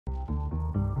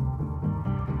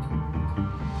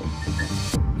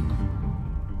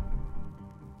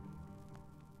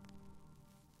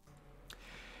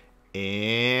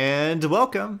And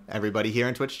welcome everybody here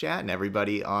in Twitch chat and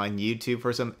everybody on YouTube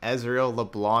for some Ezreal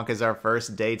Leblanc as our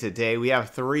first day today. We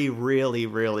have three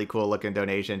really cool looking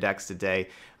donation decks today.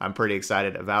 I'm pretty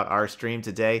excited about our stream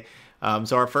today.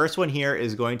 So our first one here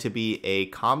is going to be a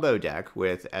combo deck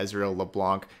with Ezreal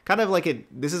Leblanc. Kind of like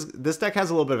this deck has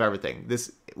a little bit of everything.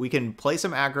 We can play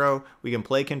some aggro, we can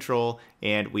play control,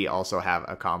 and we also have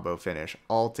a combo finish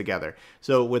all together.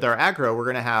 So with our aggro, we're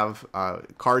going to have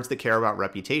cards that care about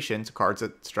reputations, cards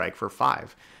that strike for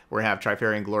 5. We're going to have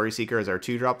Trifarian Glory Seeker as our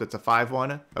 2-drop. That's a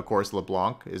 5/1. Of course,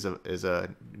 Leblanc is a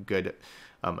good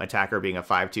attacker, being a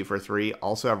 5/2 for 3.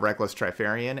 Also have Reckless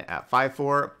Trifarian at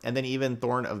 5/4, and then even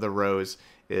Thorn of the Rose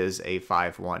is a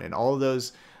 5/1. And all of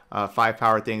those 5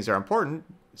 power things are important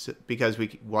because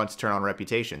we want to turn on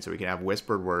Reputation, so we can have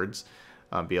Whispered Words,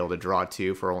 be able to draw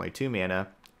 2 for only 2 mana,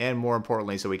 and more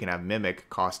importantly, so we can have Mimic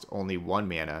cost only 1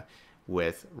 mana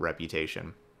with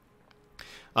Reputation.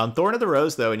 Thorn of the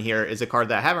Rose, though, in here is a card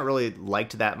that I haven't really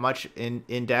liked that much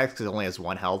in decks because it only has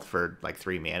 1 health for like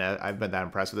 3 mana. I've been that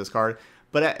impressed with this card.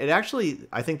 But it actually,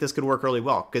 I think this could work really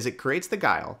well because it creates the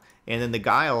Guile, and then the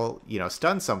Guile,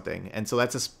 stuns something, and so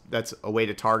that's a way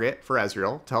to target for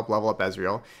Ezreal to help level up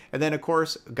Ezreal. And then of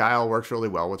course, Guile works really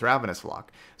well with Ravenous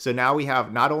Flock. So now we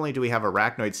have, not only do we have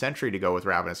Arachnoid Sentry to go with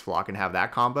Ravenous Flock and have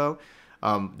that combo,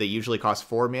 that usually costs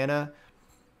 4 mana.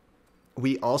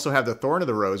 We also have the Thorn of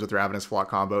the Rose with Ravenous Flock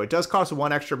combo. It does cost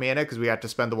 1 extra mana because we have to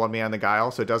spend the 1 mana on the Guile,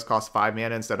 so it does cost 5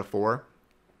 mana instead of 4.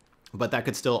 But that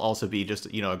could still also be just,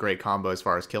 a great combo as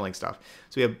far as killing stuff.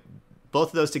 So we have both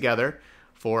of those together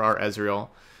for our Ezreal.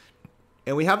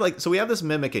 And we have we have this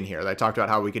Mimic in here that I talked about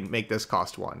how we can make this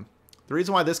cost 1. The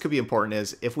reason why this could be important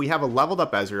is if we have a leveled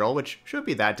up Ezreal, which shouldn't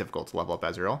be that difficult to level up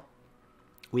Ezreal,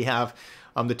 we have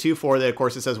the 2/4 that, of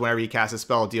course, it says whenever you cast a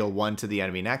spell, deal 1 to the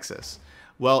enemy Nexus.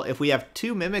 Well, if we have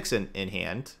 2 Mimics in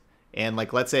hand, and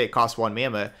let's say it costs 1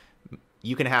 mana,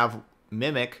 you can have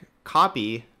Mimic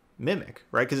copy Mimic,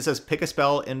 right? Because it says pick a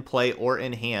spell in play or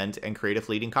in hand and create a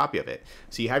fleeting copy of it.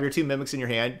 So you have your 2 Mimics in your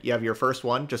hand, you have your first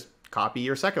one, just copy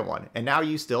your second one. And now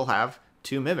you still have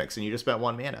 2 Mimics and you just spent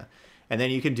 1 mana. And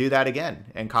then you can do that again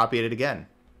and copy it again.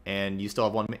 And you still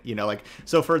have 1,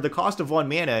 so for the cost of 1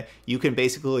 mana, you can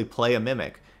basically play a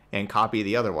Mimic and copy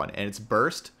the other one. And it's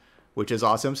burst, which is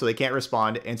awesome, so they can't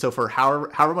respond. And so for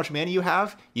however much mana you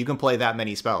have, you can play that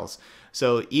many spells.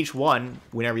 So each one,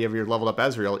 whenever you have your leveled up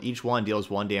Ezreal, each one deals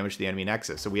 1 damage to the enemy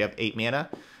Nexus. So we have 8 mana,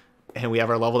 and we have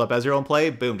our leveled up Ezreal in play.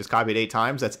 Boom, just copy it 8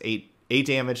 times. That's 8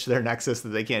 damage to their Nexus that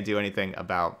they can't do anything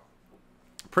about.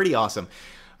 Pretty awesome.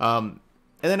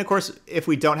 And then, of course, if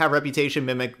we don't have Reputation,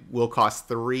 Mimic will cost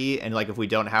 3. And if we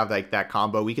don't have that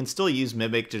combo, we can still use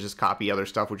Mimic to just copy other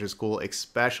stuff, which is cool,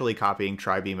 especially copying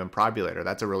Tribeam and Probulator.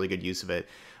 That's a really good use of it.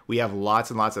 We have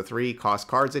lots and lots of 3-cost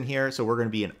cards in here, so we're going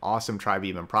to be an awesome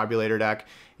Tribeam and Probulator deck.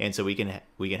 And so we can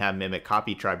have Mimic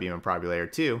copy Tribeam and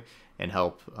Probulator too, and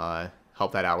help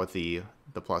that out with the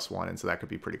 +1. And so that could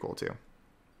be pretty cool too.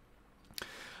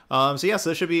 So yeah,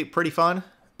 so this should be pretty fun.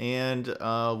 And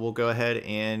we'll go ahead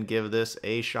and give this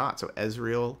a shot. So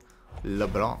Ezreal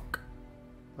Leblanc.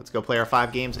 Let's go play our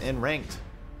 5 games in Ranked.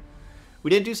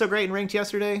 We didn't do so great in Ranked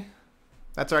yesterday.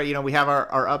 That's all right. We have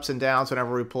our ups and downs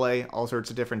whenever we play all sorts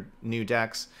of different new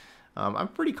decks. I'm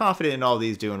pretty confident in all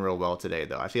these doing real well today,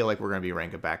 though. I feel like we're going to be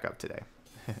ranking back up today.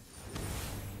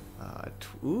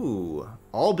 Ooh,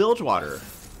 all Bilgewater.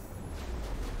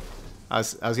 I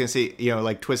was going to say,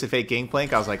 Twisted Fate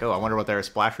Gangplank. I was like, oh, I wonder what their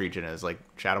splash region is, like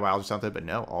Shadow Isles or something. But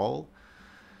no, all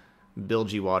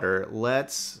Bilgewater.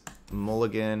 Let's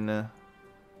mulligan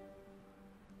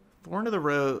Thorn of the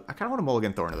Rose. I kind of want to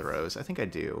mulligan Thorn of the Rose. I think I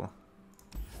do.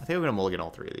 I think I'm going to mulligan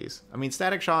all 3 of these. I mean,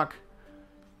 Static Shock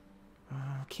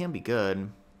can be good.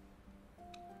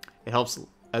 It helps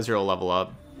Ezreal level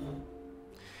up.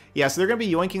 Yeah, so they're going to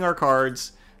be yoinking our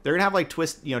cards. They're gonna have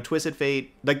Twisted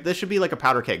Fate. This should be like a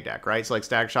Powder Keg deck, right? So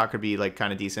Static Shock could be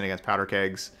kind of decent against Powder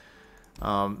Kegs.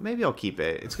 Maybe I'll keep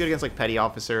it. It's good against Petty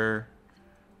Officer,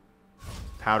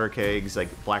 Powder Kegs,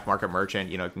 Black Market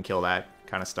Merchant. It can kill that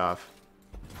kind of stuff.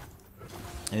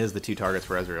 It is the 2 targets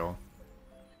for Ezreal.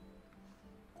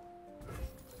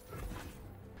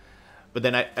 But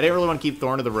then I didn't really want to keep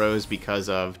Thorn of the Rose because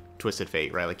of Twisted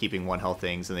Fate, right? Keeping 1 health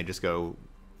things and they just go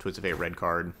Twisted Fate red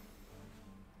card.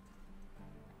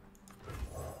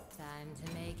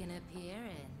 To make an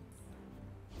appearance.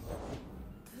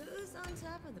 Who's on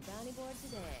top of the bounty board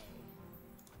today?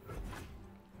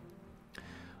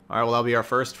 All right, well, that'll be our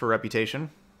first for Reputation.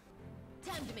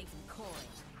 Time to make some coin.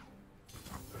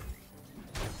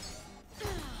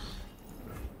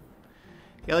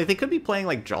 Yeah, they could be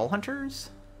playing Jaw Hunters,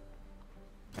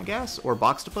 I guess, or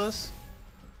Boxtopus.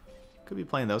 Could be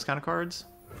playing those kind of cards.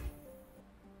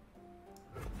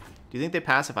 Do you think they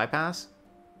pass if I pass?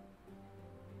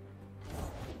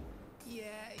 Yeah,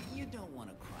 you don't want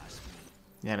to cross me.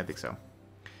 Yeah, I don't think so.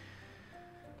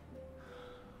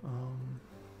 I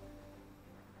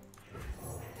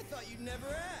thought you'd never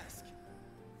ask.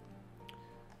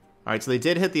 Alright, so they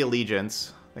did hit the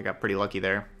Allegiance. They got pretty lucky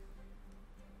there.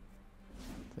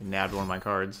 They nabbed one of my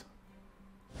cards.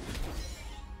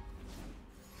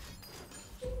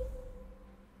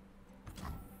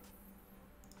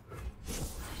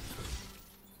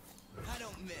 I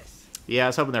don't miss. Yeah, I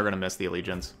was hoping they were going to miss the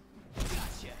Allegiance.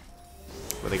 Gotcha.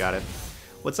 But they got it.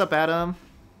 What's up, Adam?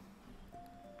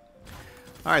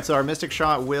 Alright, so our Mystic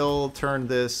Shot will turn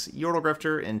this Yordle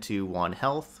Grifter into 1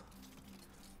 health,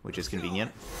 which is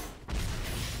convenient.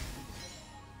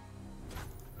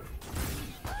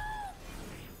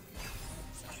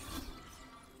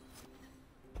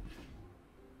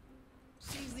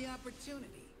 Seize the opportunity.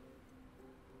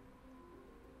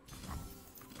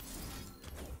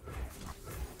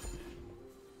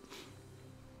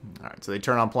 Alright, so they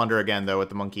turn on Plunder again, though, with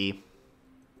the Monkey.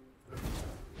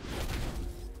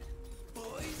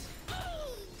 Boys.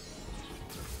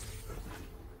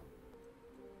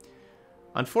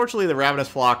 Unfortunately, the Ravenous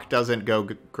Flock doesn't go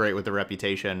great with the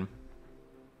Reputation.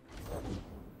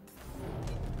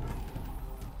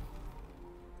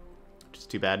 Which is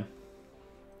too bad.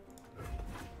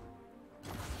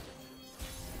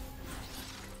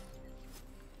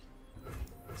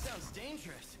 Sounds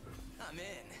dangerous. I'm in.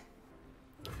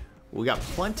 We got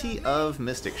plenty of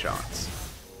Mystic Shots.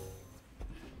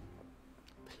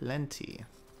 Plenty.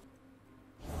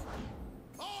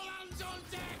 All hands on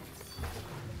deck.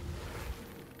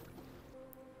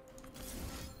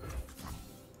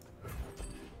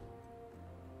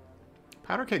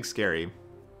 Powder Keg's scary.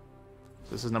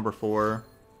 This is number 4.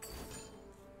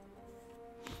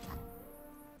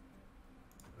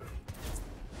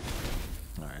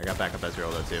 Alright, I got backup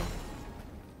Ezreal though too.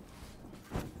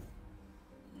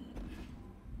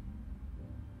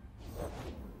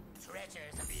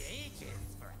 Treasures of the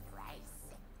ages for a price.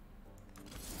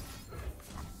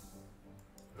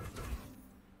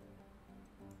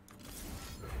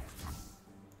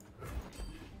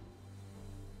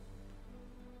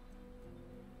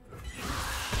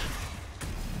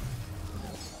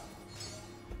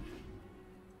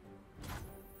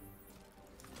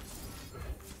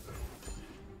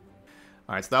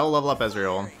 Alright, so that will level up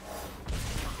Ezreal.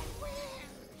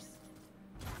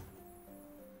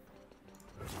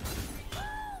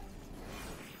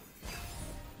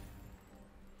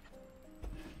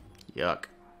 Yuck.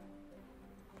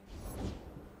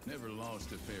 Never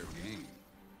lost a fair game.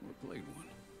 Or played one.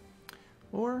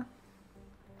 Or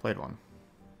played one.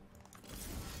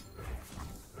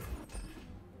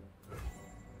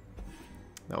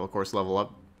 That will, of course, level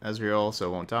up Ezreal, so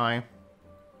it won't die.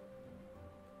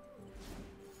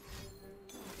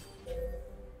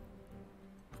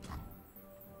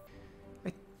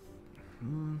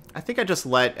 I think I just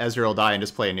let Ezreal die and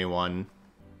just play a new one.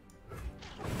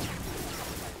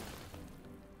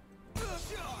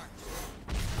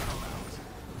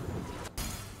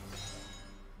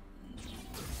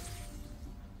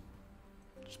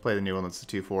 Just play the new one that's the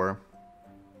 2/4.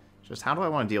 Just how do I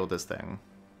want to deal with this thing?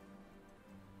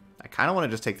 I kind of want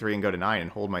to just take 3 and go to 9 and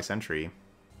hold my sentry.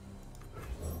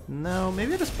 No,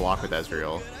 maybe I just block with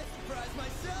Ezreal.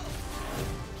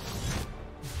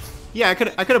 Yeah, I could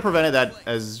have prevented that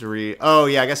Ezreal. Oh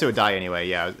yeah, I guess it would die anyway.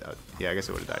 Yeah, yeah, I guess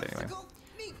it would have died anyway. All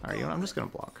right, you know what? I'm just gonna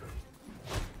block.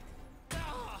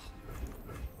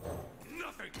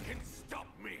 Nothing can stop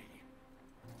me.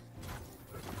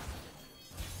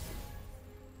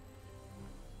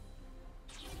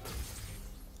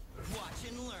 Watch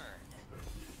and learn.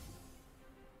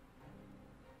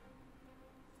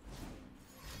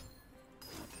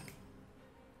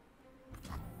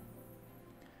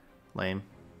 Lame.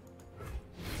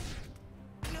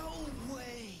 No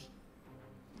way.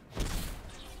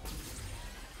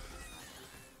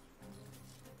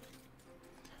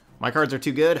 My cards are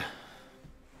too good.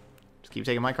 Just keep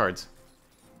taking my cards.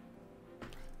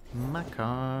 My I'm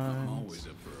cards. always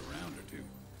up for a round or two.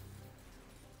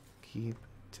 Keep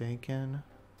taking.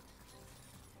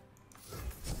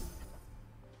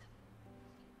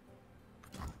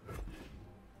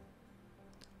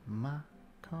 My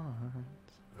cards.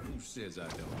 Who says I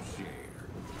don't share?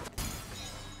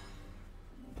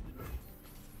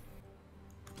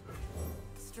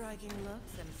 Striking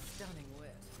looks and stunning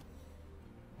wit.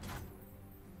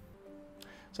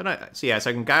 So yeah,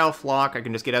 so I can Guile Flock, I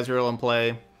can just get Ezreal in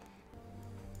play.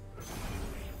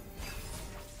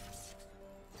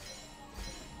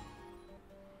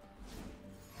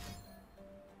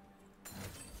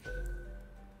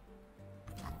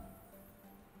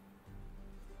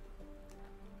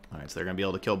 Alright, so they're going to be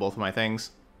able to kill both of my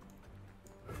things.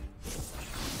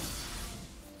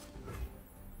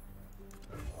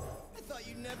 I thought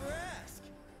you'd never ask.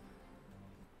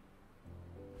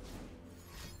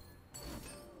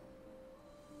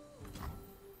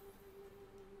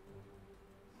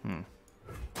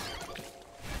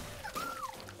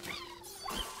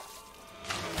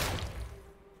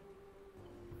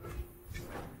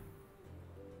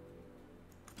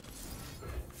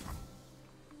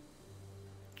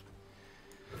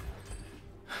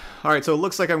 Alright, so it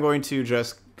looks like I'm going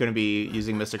to be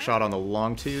using Mystic Shot on the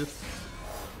Long Tooth.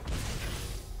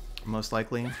 Most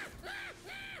likely.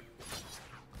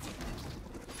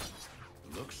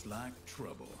 Looks like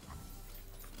trouble.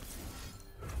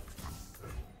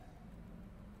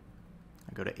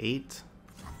 I go to 8.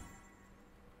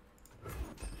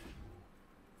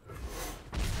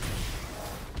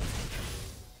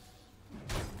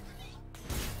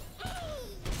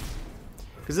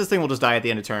 Because this thing will just die at the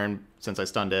end of turn since I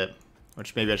stunned it.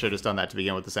 Which maybe I should have just done that to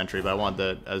begin with the Sentry, but I want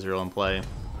the Ezreal in play.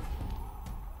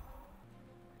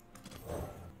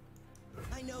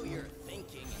 I know you're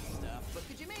thinking and stuff, but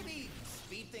could you maybe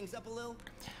speed things up a little?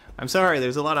 I'm sorry,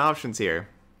 there's a lot of options here.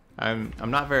 I'm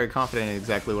not very confident in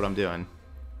exactly what I'm doing.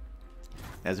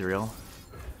 Ezreal.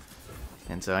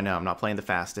 And so I know I'm not playing the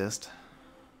fastest.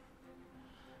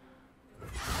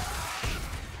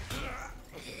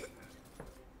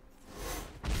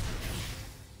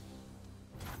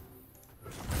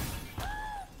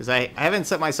 Because I haven't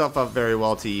set myself up very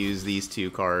well to use these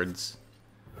two cards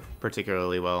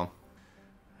particularly well.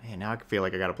 Man, now I feel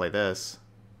like I gotta play this.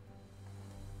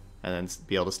 And then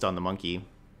be able to stun the monkey.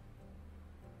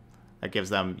 That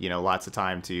gives them, you know, lots of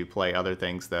time to play other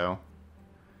things, though.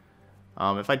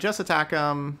 If I just attack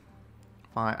him...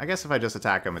 Fine. I guess if I just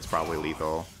attack him, it's probably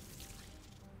lethal.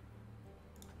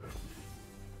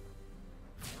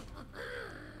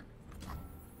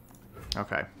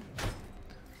 Okay.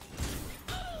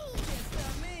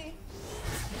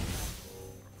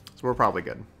 So we're probably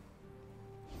good.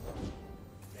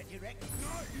 Resurrect.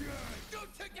 Good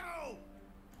to go.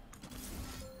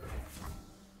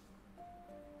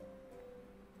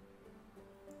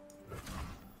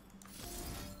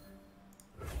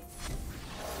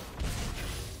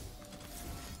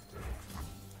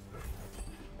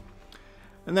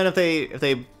 And then if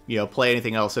they you know play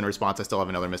anything else in response, I still have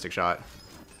another Mystic Shot.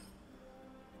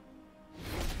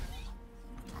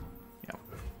 Yeah.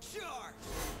 Sure.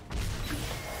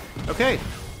 Okay.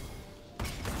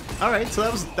 All right, so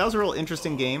that was a real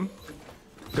interesting game.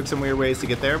 Took some weird ways to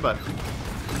get there, but you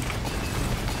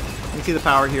can see the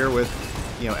power here with,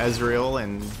 you know, Ezreal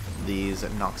and these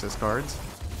Noxus cards.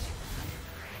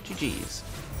 GG's.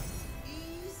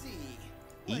 Easy.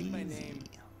 Like my name.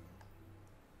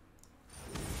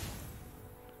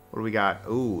 What do we got?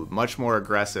 Ooh, much more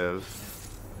aggressive.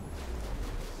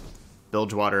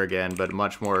 Bilgewater again, but a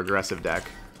much more aggressive deck.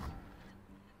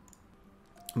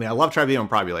 I mean, I love Tribune and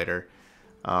Probulator.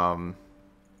 And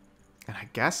I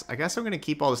guess I'm going to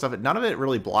keep all this stuff. None of it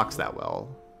really blocks that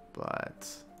well, but...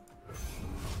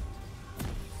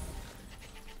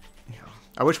 Yeah.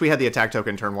 I wish we had the attack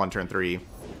token turn 1, turn 3.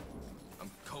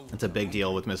 It's a big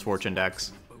deal with Misfortune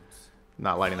decks.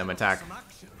 Not letting them attack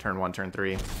turn 1, turn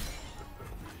 3.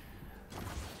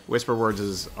 Whisper Words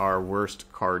is our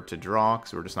worst card to draw,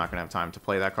 because we're just not going to have time to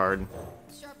play that card.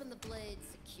 Sharpen the blade,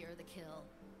 secure the kill.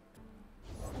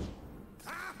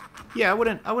 Yeah,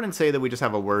 I wouldn't say that we just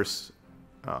have a worse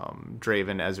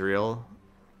Draven Ezreal.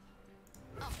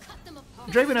 I'll cut them apart.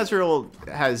 Draven Ezreal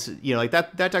has, you know, like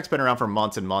that deck's been around for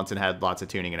months and months and had lots of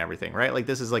tuning and everything, right? Like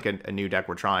this is like a new deck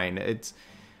we're trying. It's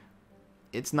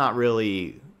not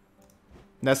really,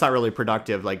 that's not really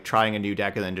productive, like trying a new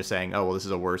deck and then just saying, oh, well, this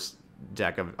is a worse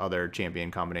deck of other champion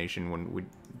combination when we,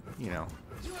 you know,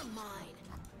 You're mine.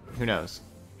 who knows?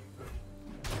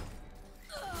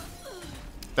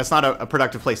 That's not a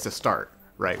productive place to start,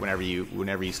 right? Whenever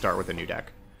you start with a new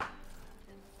deck.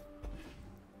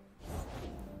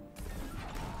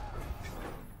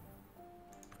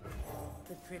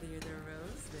 The prettier the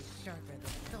rose, the sharper the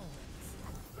thorns.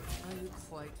 Are you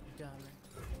quite done?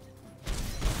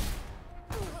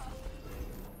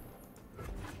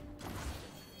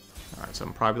 Alright, so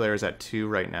Probulator is at 2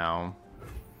 right now.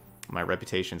 My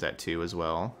reputation's at 2 as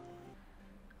well.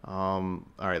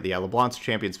 Alright, yeah, LeBlanc's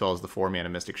champion spell is the 4-mana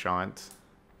Mystic Shot.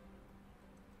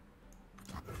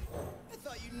 I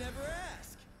thought you'd never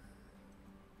ask.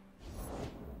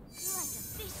 You're like a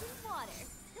fish in water.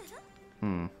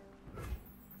 Hmm.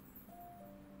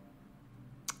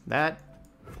 That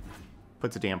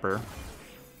puts a damper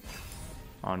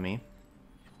on me.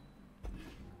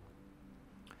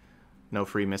 No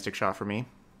free Mystic Shot for me.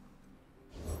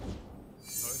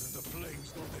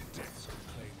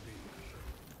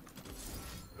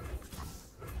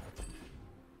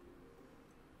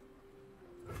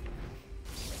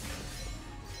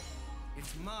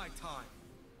 my time.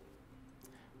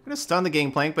 I'm gonna stun the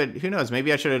Gangplank, but who knows?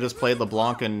 Maybe I should have just played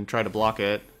LeBlanc and tried to block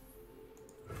it.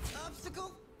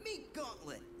 Obstacle, meet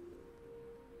gauntlet.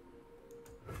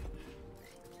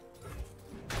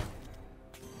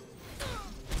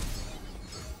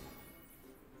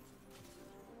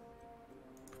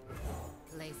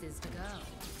 Places to go,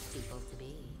 people to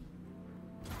be.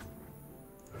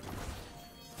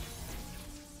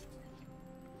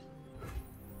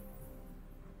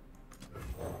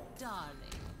 Darling,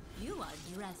 you are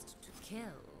dressed to kill.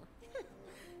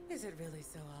 Is it really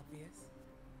so obvious?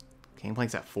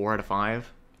 Gangplank's at 4 out of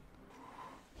 5.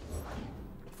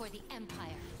 For the Empire.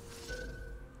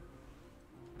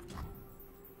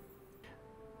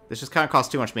 This just kind of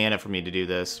costs too much mana for me to do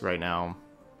this right now.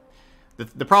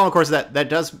 The problem, of course, is that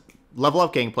does level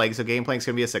up Gangplank, so Gangplank's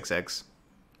going to be a 6/6.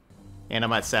 And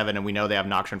I'm at 7, and we know they have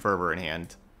Noxian Fervor in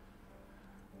hand.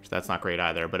 So that's not great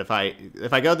either. But if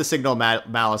I go the Signal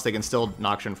Malice, they can still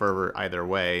Noxian Fervor either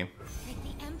way. Take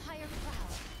the Empire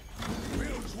proud.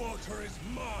 Bilgewater is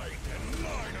mine and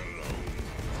mine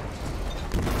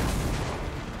alone.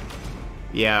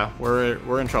 Yeah,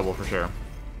 we're in trouble for sure.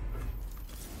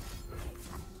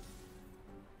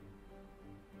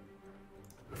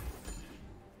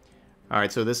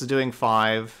 Alright, so this is doing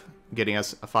 5, getting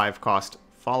us a 5-cost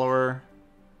follower.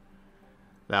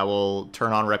 That will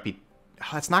turn on reputation. Oh,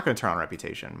 that's not going to turn on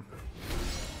reputation.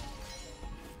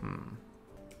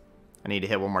 I need to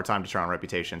hit one more time to turn on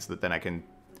reputation so that then I can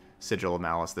Sigil of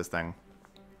Malice this thing.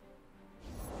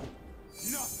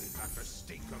 Nothing but the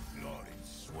stink of blood and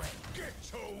sweat. Get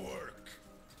to work.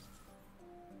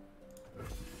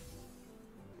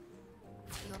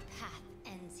 Your path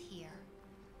ends here.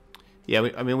 Yeah,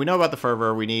 I mean, we know about the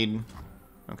Fervor. We need...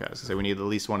 Okay, I was going to say we need at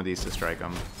least one of these to strike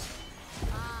them.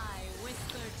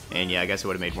 And yeah, I guess it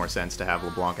would have made more sense to have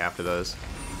LeBlanc after those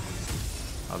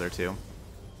other two.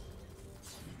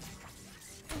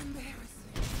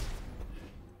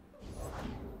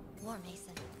 War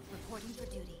Mason, reporting for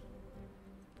duty.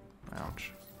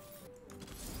 Ouch.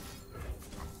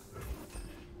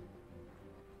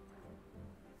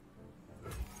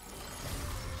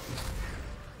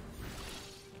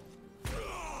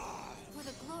 For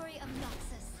the glory of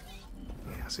Noxus.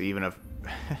 Yeah, so even if...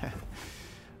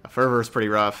 a Fervor is pretty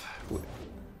rough.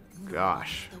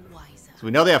 Gosh. The wiser. So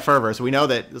we know they have Fervor, so we know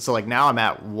that... So, like, now I'm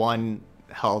at 1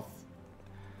 health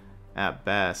at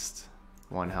best.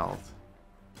 1 health.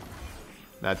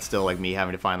 That's still, like, me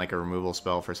having to find, like, a removal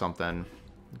spell for something.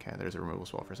 Okay, there's a removal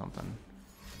spell for something.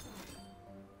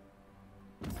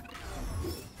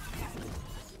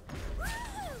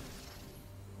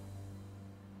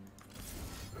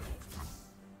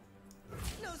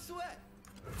 No sweat.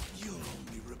 You'll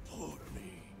only report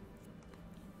me.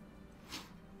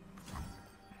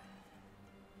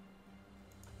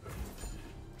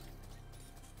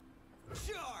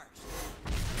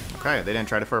 Charge. Okay, they didn't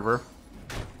try to Fervor.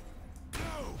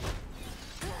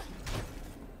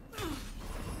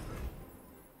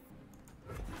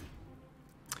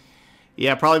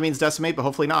 Yeah, probably means Decimate, but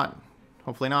hopefully not.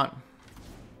 Hopefully not.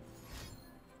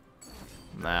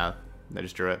 Nah, they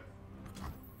just drew it.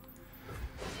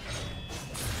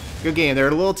 Good game. They're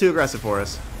a little too aggressive for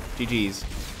us. GG's.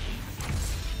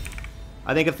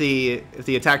 I think if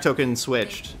the attack token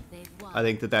switched, I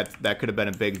think that could have been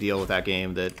a big deal with that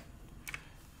game, that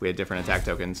we had different attack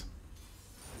tokens.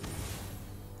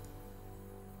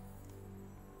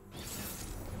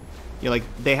 You know, like,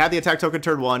 they had the attack token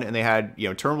turn 1, and they had, you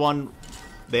know, turn 1,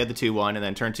 they had the 2/1, and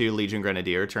then turn 2, Legion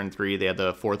Grenadier. Turn 3, they had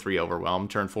the 4/3 Overwhelm.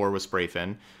 Turn 4 was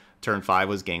Sprayfin. Turn 5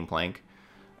 was Gangplank.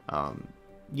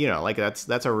 You know, like,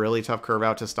 that's a really tough curve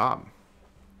out to stop.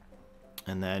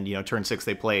 And then, you know, turn 6,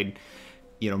 they played,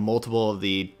 you know, multiple of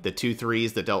the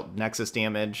 2/3s that dealt Nexus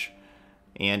damage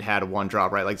and had a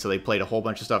 1-drop, right? Like, so they played a whole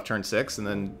bunch of stuff turn 6, and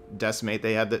then Decimate,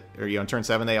 they had the, or, you know, turn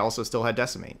 7, they also still had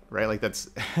Decimate, right? Like, that's,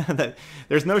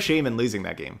 there's no shame in losing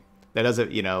that game. That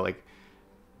doesn't, you know, like,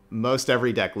 most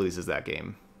every deck loses that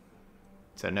game.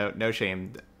 So no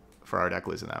shame for our deck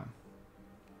losing that.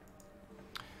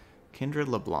 Kindred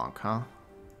LeBlanc, huh?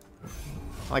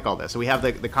 I like all this. So we have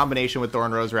the combination with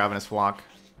Thorn Rose, Ravenous Flock,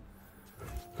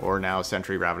 or now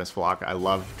Sentry, Ravenous Flock. I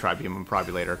love Tribeam and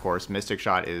Probulator, of course. Mystic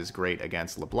Shot is great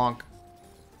against LeBlanc.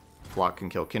 Flock can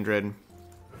kill Kindred.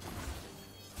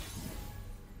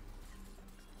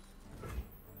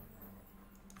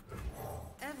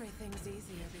 Everything's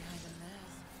easier behind a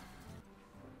mask.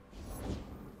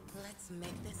 Let's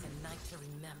make this a night to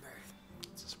remember.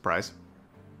 It's a surprise.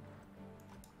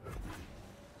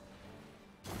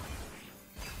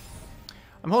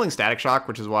 I'm holding Static Shock,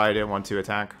 which is why I didn't want to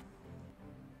attack.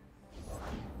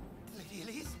 Lady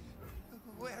Elise,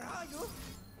 where are you?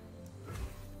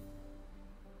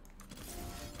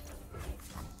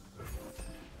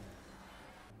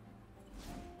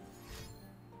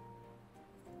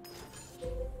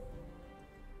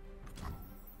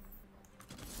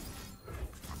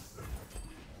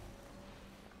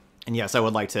 And yes, I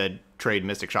would like to trade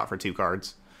Mystic Shot for 2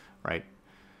 cards, right?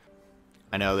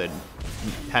 I know that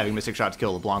having Mystic Shot to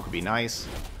kill LeBlanc would be nice,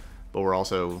 but we're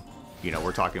also, you know,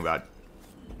 we're talking about,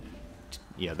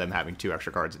 you know, them having 2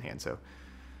 extra cards in hand, so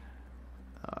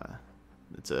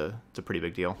it's a pretty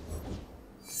big deal.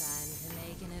 Time to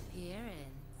make an appearance.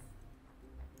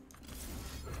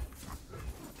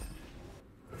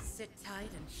 Sit tight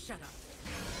and shut up.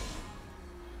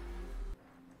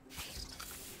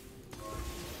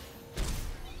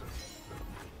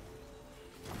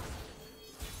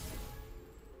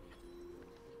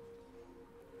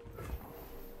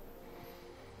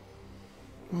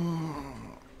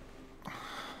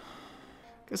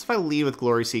 Guess if I leave with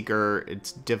Glory Seeker,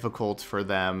 it's difficult for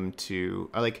them to...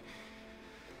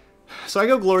 So I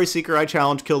go Glory Seeker, I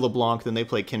challenge, kill LeBlanc, then they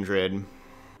play Kindred.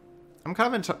 I'm kind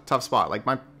of in a tough spot. Like,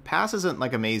 my pass isn't,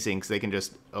 like, amazing, because they can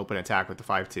just open attack with the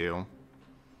 5-2.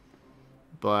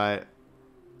 But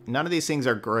none of these things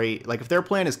are great. Like, if their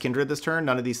plan is Kindred this turn,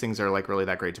 none of these things are, like, really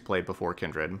that great to play before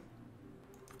Kindred.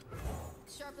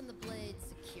 Sharpen the blade,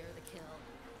 secure the kill.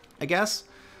 I guess.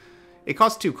 It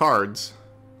costs 2 cards.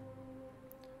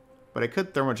 But I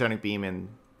could Thermogenic Beam in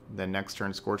the next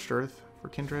turn Scorched Earth for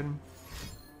Kindred.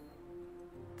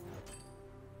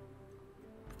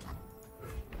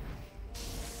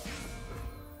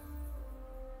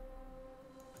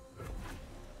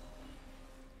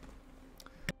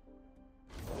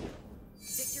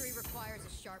 Victory requires a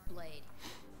sharp blade.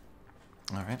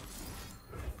 Alright.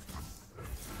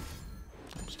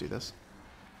 I'll just do this.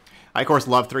 I, of course,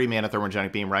 love 3 mana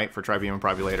Thermogenic Beam, right? For Tribeam and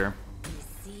Probulator.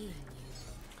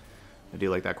 I do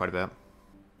like that quite a bit.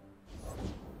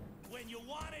 When you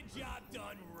want a job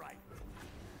done right.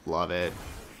 Love it.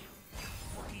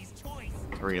 Bookie's choice.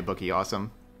 Arena Bookie,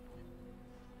 awesome.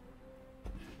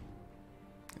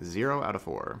 0 out of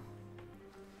 4.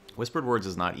 Whispered Words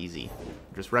is not easy.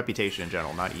 Just Reputation in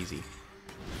general, not easy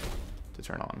to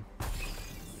turn on.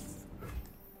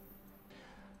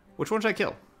 Which one should I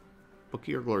kill?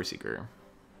 Bookie or Glory Seeker?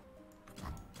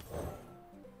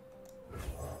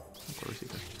 Glory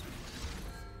Seeker.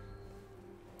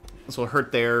 This will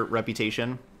hurt their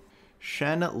reputation.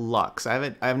 Shen Lux.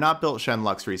 I have not built Shen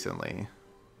Lux recently.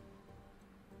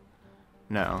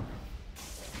 No.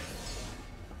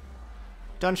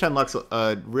 Done Shen Lux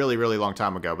a really, really long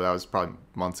time ago, but that was probably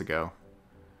months ago,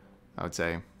 I would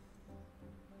say.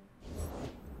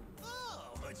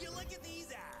 Oh, would you look at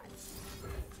these eyes?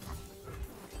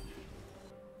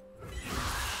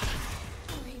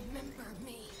 Remember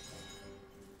me.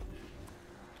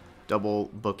 Double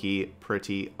Bookie,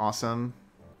 pretty awesome.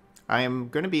 I am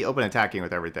going to be open attacking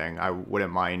with everything. I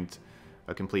wouldn't mind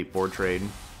a complete board trade.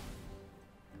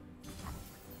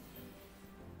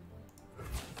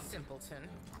 Simpleton.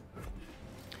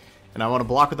 And I want to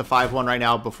block with the 5-1 right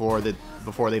now before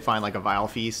they find like a Vile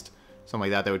Feast.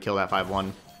 Something like that would kill that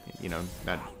 5-1. You know,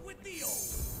 that... Out with the old.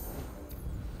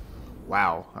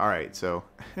 Wow. Alright, so...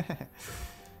 For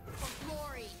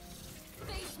glory.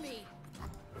 Face me.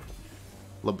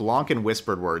 LeBlanc and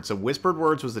Whispered Words. So Whispered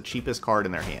Words was the cheapest card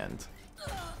in their hand.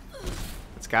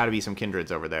 It's got to be some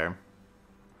Kindreds over there.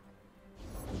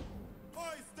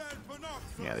 I stand for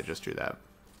Noxus. Yeah, they just drew that.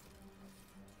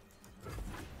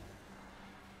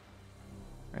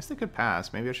 I guess they could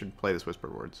pass. Maybe I should play this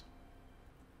Whispered Words.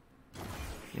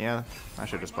 Yeah, I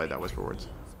should just play that Whispered Words.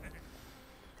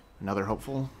 Another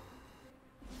hopeful.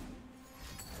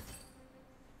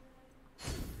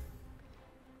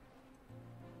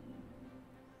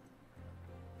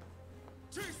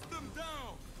 Chase them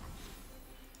down.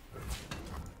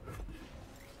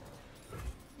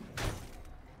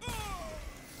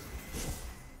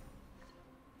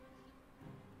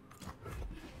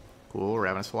 Cool,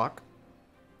 Ravenous Flock.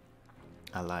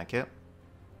 I like it.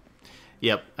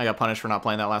 Yep, I got punished for not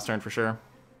playing that last turn for sure.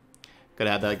 Could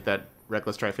have had like that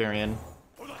Reckless Trifarian.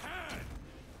 For the hand.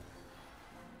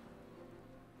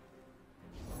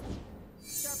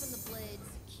 Sharpen the blade,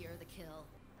 secure the kill.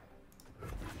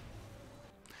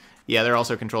 Yeah, they're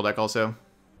also control deck also.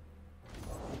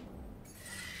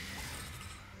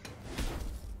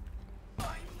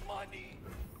 My money.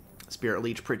 Spirit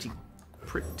Leech pretty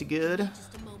good.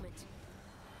 Just a moment.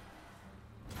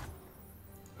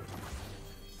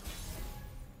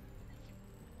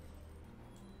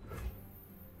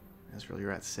 Ezreal,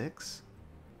 you're at 6.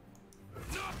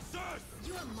 Noxus.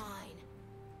 You are mine.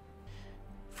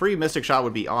 Free Mystic Shot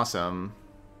would be awesome.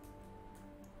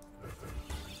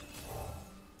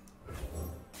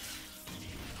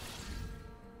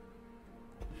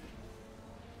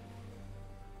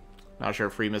 Not sure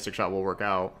if free Mystic Shot will work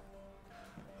out.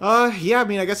 Yeah, I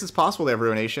mean, I guess it's possible to have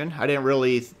Ruination. I didn't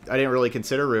really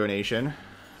consider Ruination,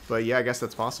 But yeah, I guess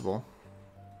that's possible.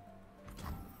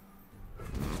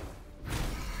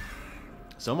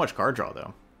 So much card draw,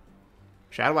 though.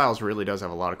 Shadow Isles really does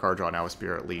have a lot of card draw now with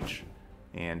Spirit Leech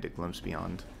and Glimpse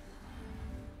Beyond.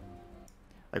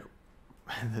 Like,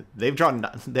 they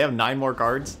have 9 more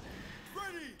cards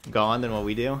gone than what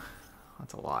we do.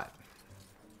 That's a lot.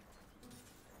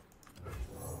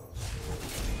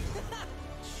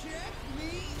 Check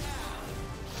me out.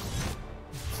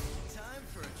 Time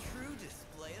for a true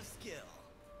display of skill.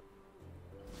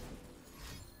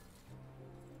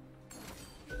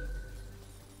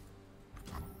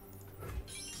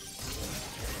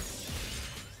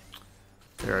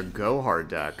 They're a go hard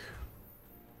deck.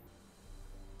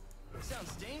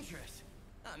 Sounds dangerous.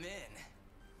 I'm in.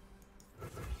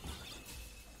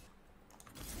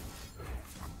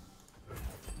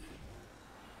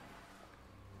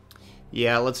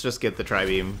 Yeah, let's just get the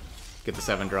Tri-Beam. Get the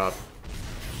 7-drop.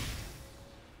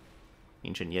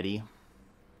 Ancient Yeti.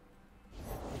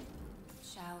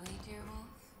 Shall we, dear wolf?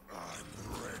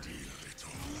 I'm ready,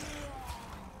 little lamb.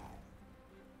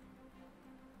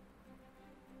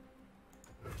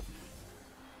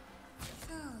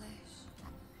 Foolish.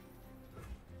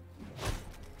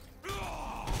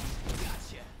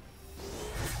 Gotcha.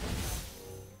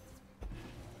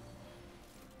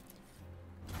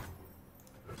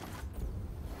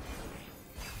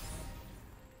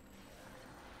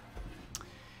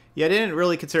 Yeah, I didn't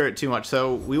really consider it too much.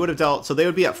 So we would have dealt. So they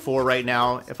would be at 4 right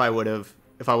now if I would have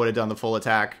done the full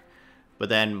attack. But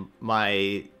then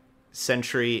my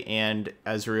Sentry and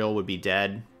Ezreal would be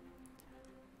dead.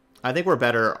 I think we're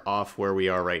better off where we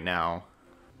are right now.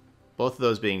 Both of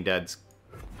those being dead's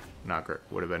not great.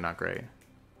 Would have been not great.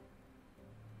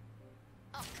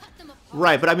 I'll cut them apart.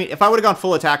 Right, but I mean, if I would have gone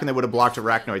full attack and they would have blocked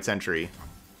Arachnoid Sentry.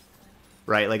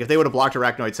 Right, like if they would have blocked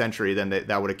Arachnoid Sentry, then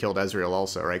that would have killed Ezreal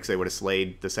also, right? Because they would have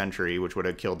slayed the Sentry, which would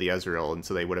have killed the Ezreal, and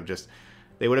so they would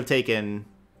have taken,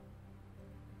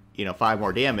 5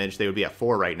 more damage. They would be at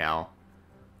 4 right now.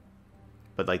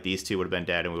 But like these two would have been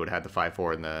dead, and we would have had the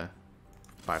 5/4 and the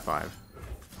 5/5.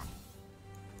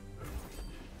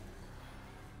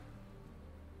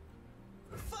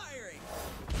 Firing.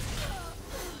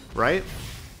 Right?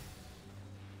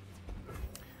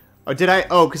 Oh, did I?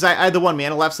 Oh, because I had the 1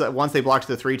 mana left, so that once they blocked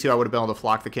the 3/2, I would have been able to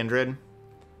flock the Kindred.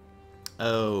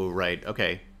 Oh, right.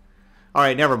 Okay. All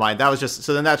right, never mind. That was just...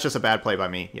 So then that's just a bad play by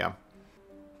me. Yeah.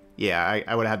 Yeah,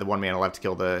 I would have had the 1 mana left to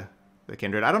kill the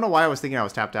Kindred. I don't know why I was thinking I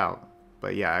was tapped out.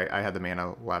 But yeah, I had the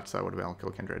mana left, so I would have been able to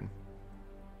kill Kindred.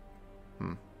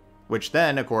 Which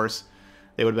then, of course,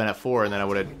 they would have been at 4, and then I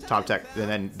would have top deck... And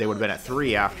then they would have been at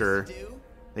 3 after...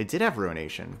 They did have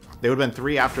Ruination. They would have been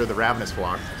 3 after the Ravenous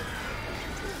block.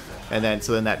 And then,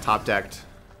 so then that top-decked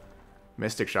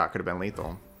Mystic Shot could have been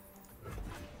lethal.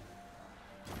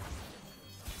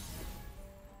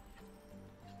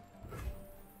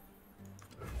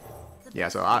 Yeah,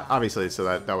 so obviously,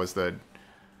 so that was the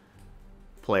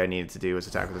play I needed to do, was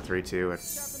attack with the 3/2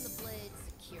 Sharpen the blades,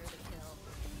 secure the kill.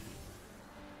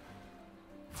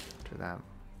 after that.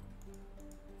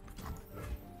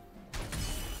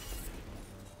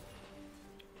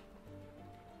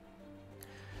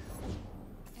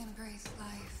 Embrace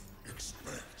life.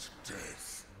 Expect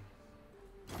death.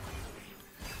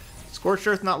 Scorched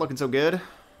Earth not looking so good.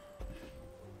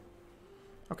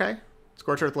 Okay.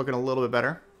 Scorched Earth looking a little bit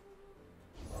better.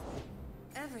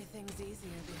 Everything's easier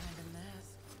behind a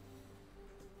mask.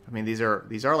 I mean, these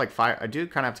are like 5... I do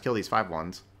kind of have to kill these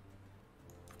 5/1s.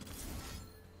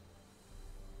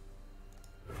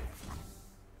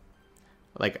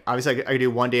 Like, obviously, I could do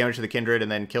 1 damage to the Kindred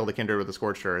and then kill the Kindred with the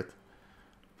Scorched Earth.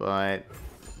 But...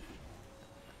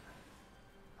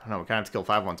 I don't know, we kind of have to kill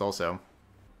 5/1s also.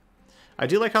 I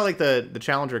do like how, like, the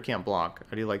Challenger can't block.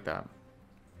 I do like that.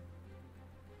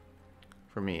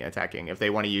 For me, attacking. If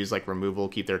they want to use, like, removal,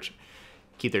 keep their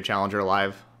Challenger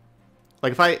alive.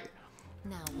 Like,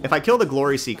 if I kill the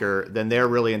Glory Seeker, then they're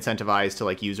really incentivized to,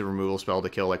 like, use a removal spell to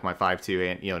kill, like, my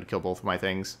 5/2 and, to kill both of my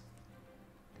things.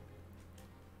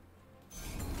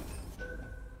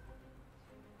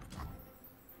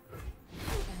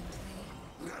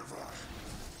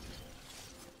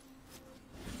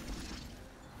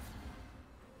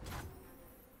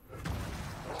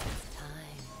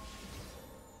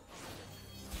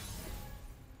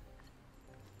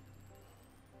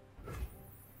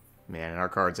 Man, and our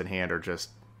cards in hand are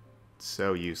just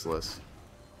so useless.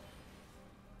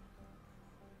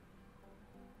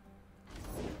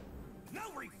 No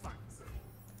refunds.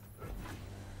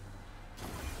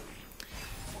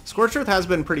 Scorched Earth has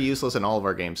been pretty useless in all of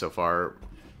our games so far.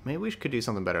 Maybe we could do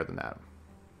something better than that.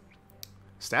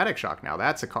 Static Shock now,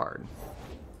 that's a card.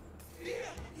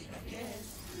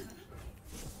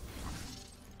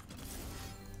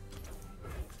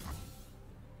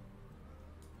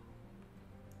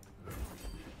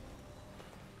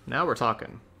 Now we're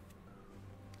talking.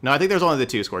 No, I think there's only the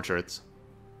 2 Scorch Earths.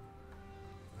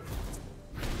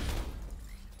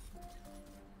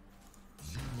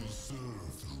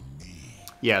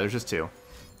 Yeah, there's just 2.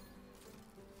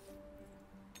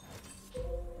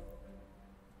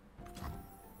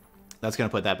 That's going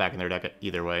to put that back in their deck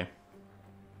either way.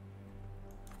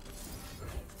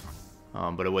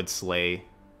 But it would slay.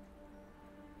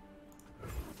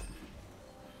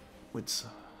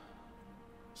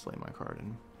 Slay my card.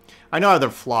 And I know I have the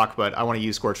Flock, but I want to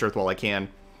use Scorched Earth while I can.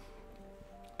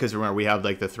 Because remember, we have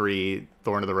like the 3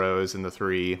 Thorn of the Rose and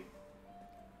the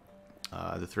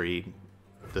other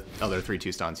 3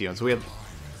 2 stuns. You know, so we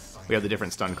have the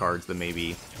different stun cards that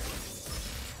maybe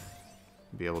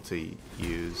be able to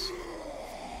use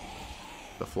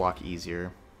the Flock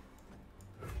easier.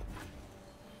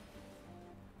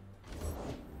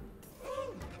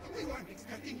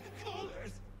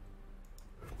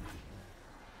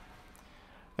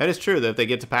 That is true, that if they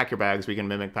get to Pack Your Bags, we can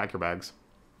Mimic Pack Your Bags.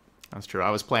 That's true. I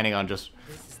was planning on just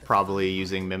probably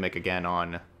using Mimic again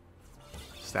on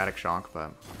Static Shock,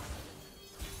 but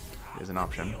it is an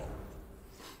option.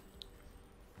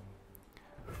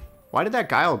 Why did that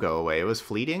Guile go away? It was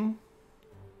fleeting?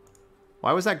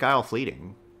 Why was that Guile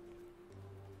fleeting?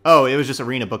 Oh, it was just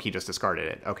Arena Book, he just discarded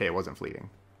it. Okay, it wasn't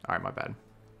fleeting. Alright, my bad.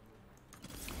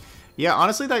 Yeah,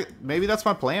 honestly, maybe that's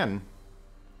my plan.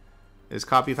 Is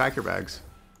copy Pack Your Bags.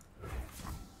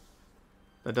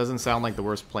 That doesn't sound like the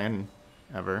worst plan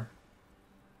ever.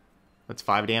 That's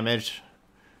 5 damage.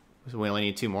 So we only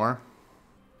need 2 more.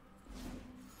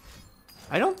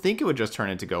 I don't think it would just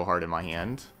turn into Go Hard in my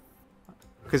hand.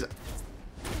 Because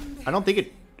I don't think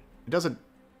it doesn't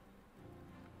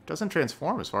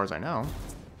transform as far as I know.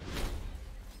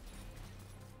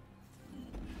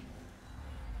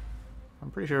 I'm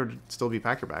pretty sure it would still be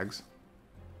Pack Your Bags.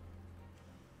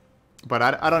 But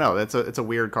I don't know. It's a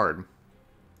weird card.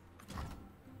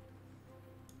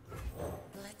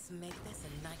 Let's make this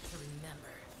a night to remember.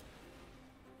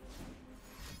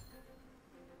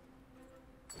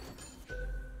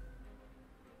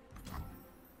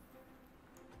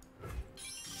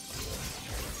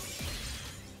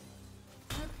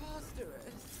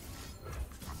 Preposterous.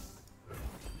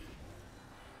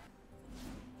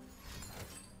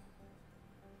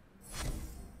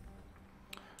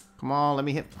 Come on, let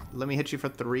me hit you for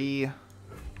 3.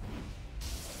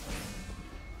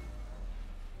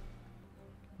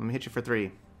 Let me hit you for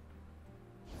 3.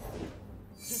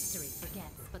 History forgets,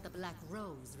 but the Black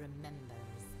Rose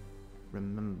remembers.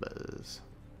 Remembers.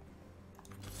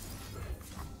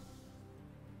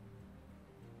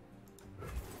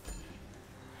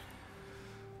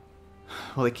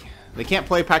 Well, they can't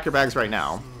play Pack Your Bags right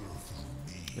now.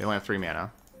 They only have 3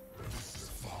 mana.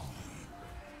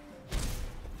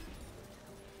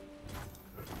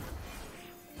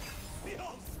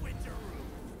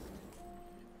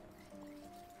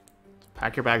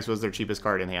 Pack Your Bags was their cheapest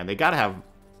card in hand. They gotta have,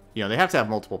 you know, they have to have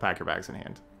multiple Pack Your Bags in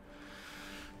hand,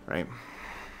 right?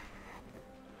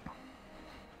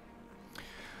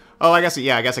 Oh, I guess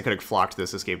I could have flocked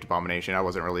this Escaped Abomination. I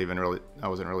wasn't really even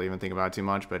thinking about it too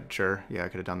much, but sure, yeah, I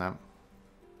could have done that.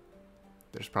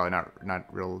 There's probably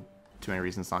not too many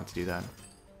reasons not to do that.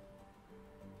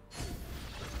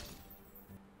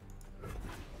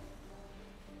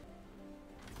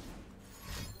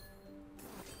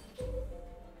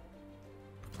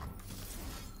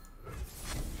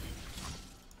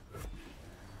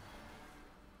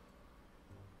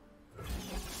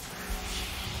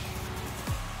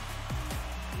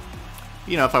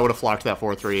 You know, if I would have flocked that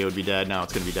 4/3, it would be dead. Now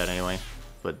it's going to be dead anyway.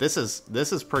 But this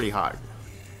is pretty hot.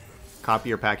 Copy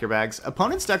your Pack Your Bags.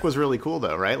 Opponent's deck was really cool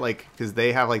though, right? Like, because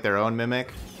they have like their own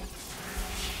Mimic.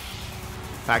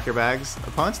 Pack Your Bags.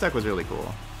 Opponent's deck was really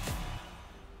cool.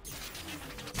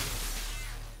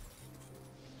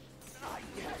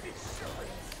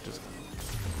 Just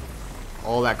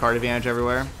all that card advantage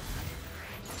everywhere.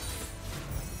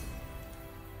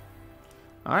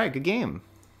 All right, good game.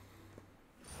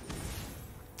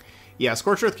 Yeah,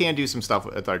 Scorched Earth can do some stuff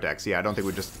with our decks. Yeah, I don't think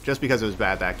we just because it was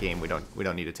bad that game, we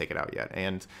don't need to take it out yet.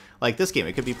 And like this game,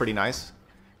 it could be pretty nice,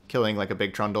 killing like a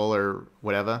big Trundle or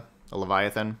whatever, a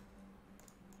Leviathan.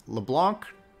 LeBlanc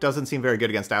doesn't seem very good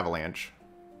against Avalanche.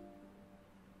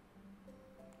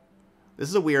 This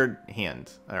is a weird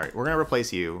hand. All right, we're gonna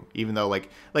replace you, even though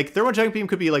like Thermogenic Beam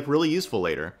could be like really useful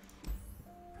later.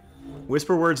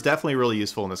 Whisper Word's definitely really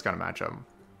useful in this kind of matchup.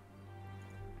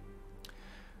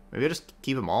 Maybe I just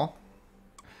keep them all.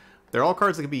 They're all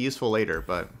cards that could be useful later,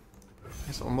 but I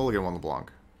guess I'll mulligan one LeBlanc.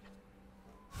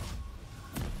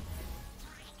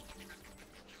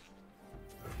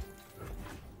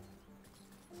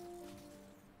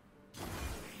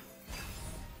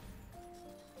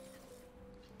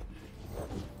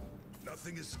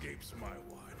 Nothing escapes my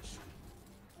watch.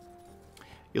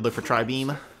 You look for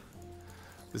Tri-Beam.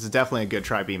 This is definitely a good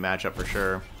Tri-Beam matchup for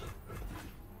sure.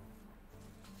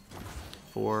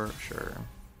 For sure.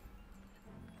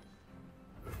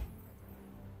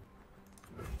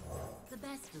 The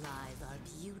best lies are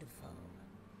beautiful.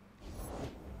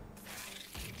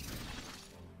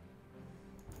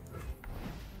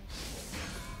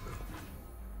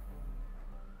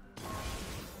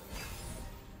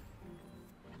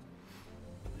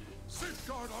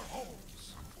 Safeguard our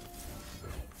homes.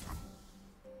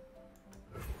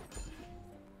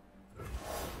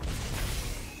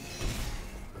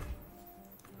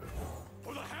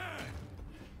 For the hand.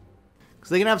 Because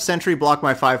they can have Sentry block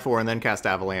my 5/4 and then cast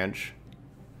Avalanche.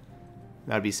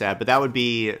 That'd be sad, but that would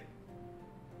just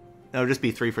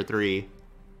be 3 for 3.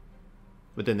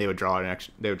 But then they would draw an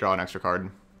extra card.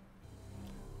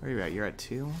 Where are you at? You're at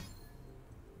 2?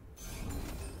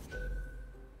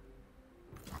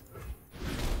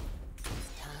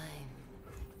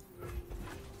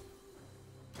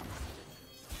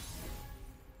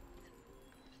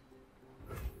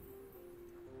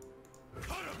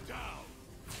 Cut him down.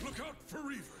 Look out for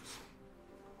Reavers.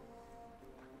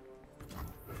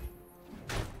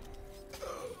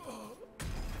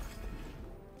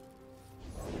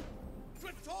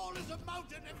 Tall as a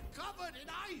mountain and covered in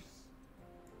ice.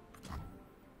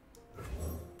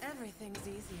 Everything's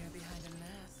easier behind a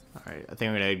mask. Alright, I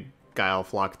think I'm going to Guile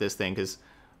Flock this thing, because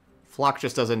Flock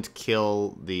just doesn't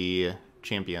kill the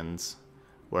champions.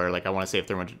 Where, like, I want to save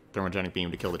Thermogenic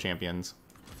Beam to kill the champions.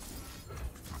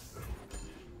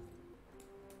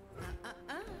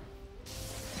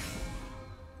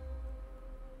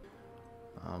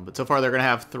 But so far they're going to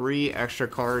have 3 extra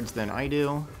cards than I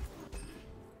do.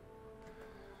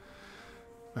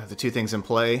 I have the 2 things in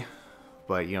play.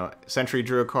 But, you know, Sentry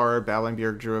drew a card,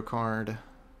 Ballenbjerg drew a card.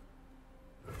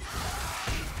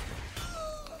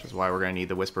 Which is why we're going to need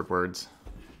the Whispered Words.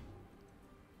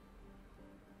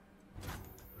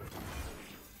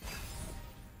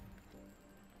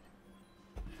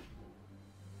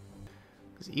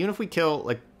 Even if we kill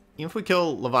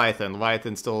Leviathan,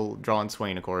 Leviathan's still drawing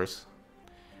Swain, of course.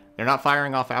 They're not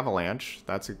firing off Avalanche.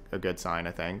 That's a good sign,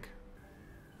 I think.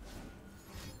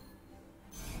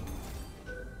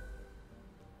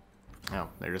 Oh,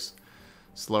 they're just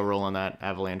slow rolling that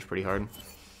Avalanche pretty hard.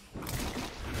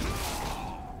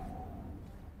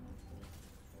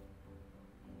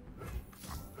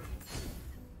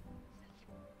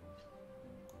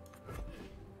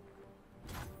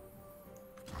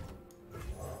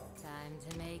 Time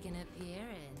to make an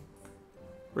appearance.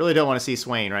 Really don't want to see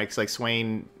Swain, right? Because, like,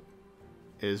 Swain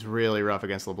is really rough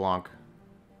against LeBlanc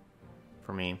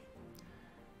for me.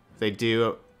 If they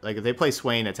do, like, if they play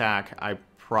Swain attack, I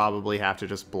probably have to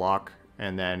just block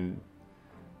and then,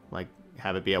 like,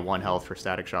 have it be at 1 health for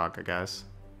Static Shock, I guess.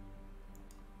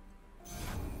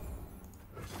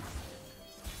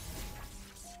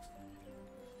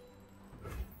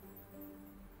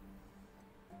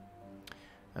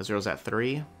 Ezreal's at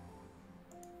 3.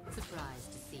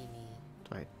 Surprised to see me.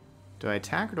 Do I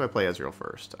attack or do I play Ezreal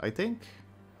first? I think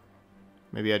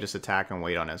maybe I just attack and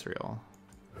wait on Ezreal.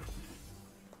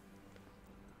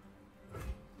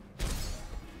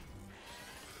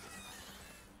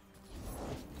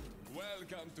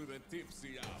 Welcome to the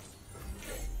tipsy hour.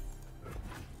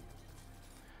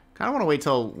 Kind of want to wait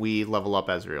till we level up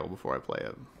Ezreal before I play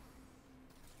it.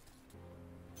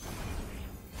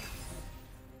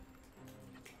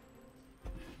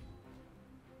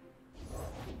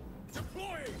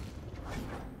 Deploying.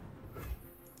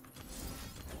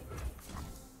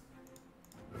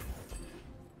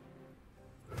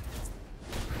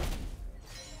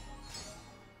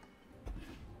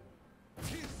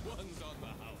 This one's on the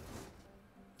house.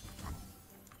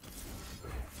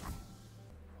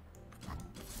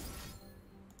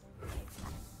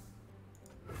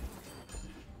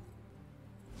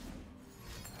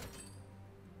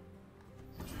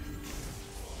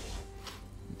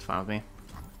 It's fine with me.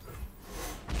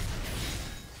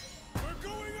 We're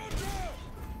going under.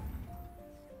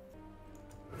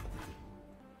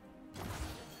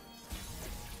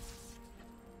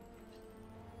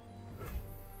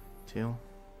 2.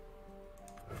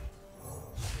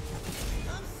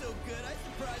 I'm so good, I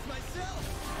surprised myself.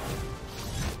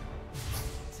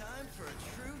 Time for a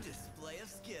true display of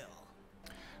skill.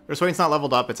 Their Swain's not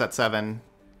leveled up, it's at 7.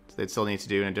 So they'd still need to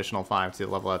do an additional 5 to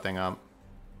level that thing up.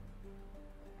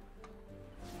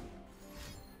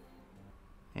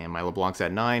 And my LeBlanc's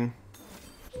at 9.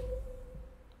 So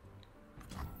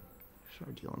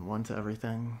we're dealing 1 to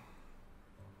everything.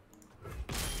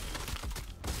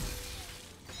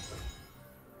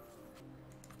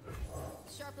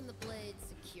 Sharpen the blades.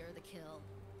 secure the kill.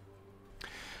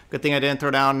 Good thing I didn't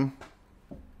throw down,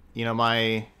 you know,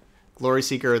 my Glory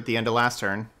Seeker at the end of last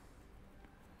turn.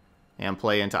 And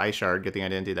play into Ice Shard. Good thing I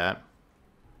didn't do that.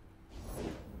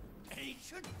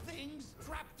 Ancient things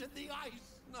trapped in the ice.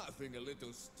 Nothing a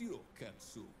little steel can't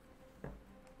soothe.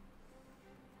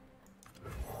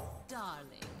 Darling,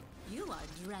 you are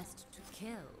dressed to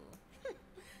kill.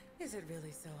 Is it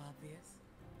really so obvious?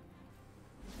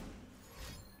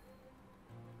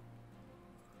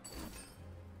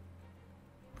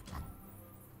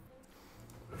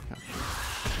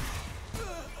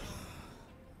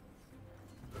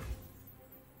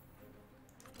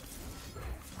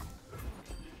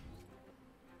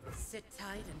 Sit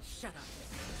tight and shut up.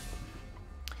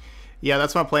 Yeah,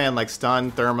 that's my plan. Like,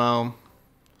 stun, thermo,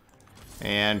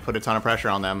 and put a ton of pressure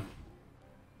on them.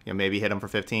 You know, maybe hit them for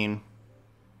 15.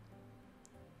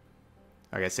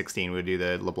 Okay, 16 would do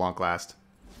the LeBlanc last.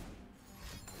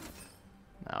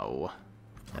 No.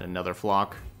 And another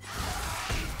flock.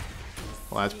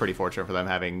 Well, that's pretty fortunate for them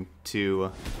having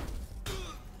 2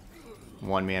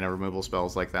 1-mana removal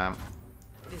spells like that.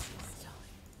 Business time.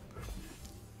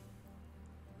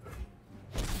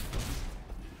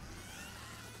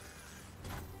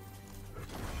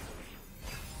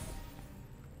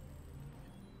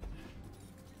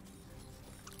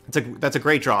 That's a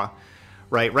great draw,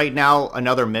 right? Right now,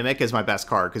 another Mimic is my best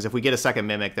card, because if we get a second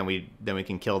Mimic, then we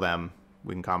can kill them.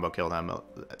 We can combo kill them.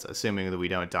 That's assuming that we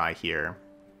don't die here.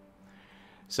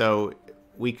 So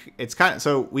we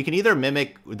can either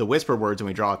Mimic the Whisper Words and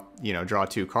we draw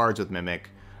 2 cards with Mimic,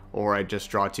 or I just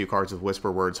draw 2 cards with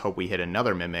Whisper Words, hope we hit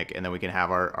another Mimic, and then we can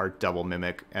have our double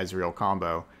Mimic Ezreal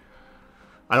combo.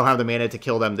 I don't have the mana to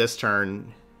kill them this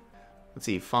turn. Let's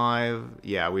see, 5.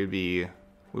 Yeah, we'd be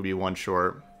 1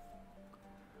 short.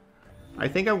 I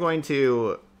think I'm going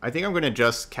to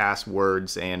just cast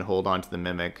Words and hold on to the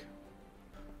Mimic.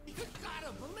 You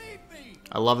gotta believe me.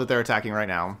 I love that they're attacking right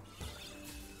now.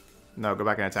 No, go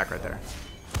back and attack right there.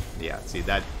 Yeah, see,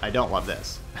 that I don't love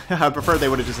this. I prefer they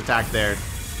would have just attacked there.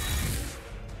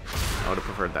 I would have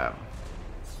preferred that.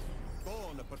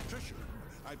 Born a patrician,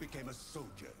 I became a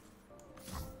soldier.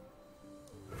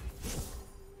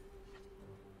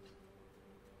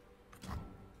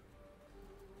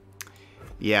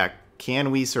 Yeah,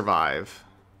 can we survive?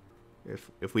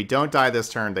 If we don't die this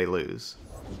turn, they lose.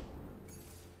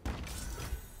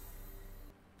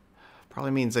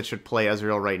 Probably means I should play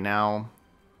Ezreal right now.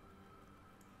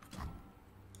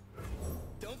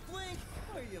 Don't blink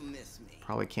or you'll miss me.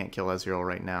 Probably can't kill Ezreal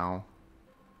right now.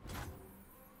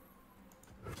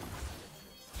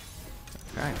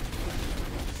 Okay.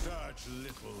 Such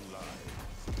little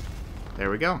life. There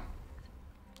we go.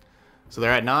 So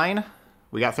they're at 9.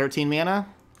 We got 13 mana.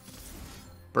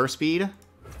 Burst speed.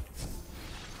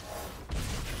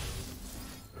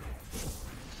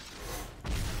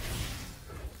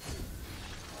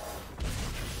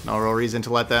 No real reason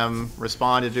to let them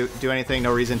respond to do anything.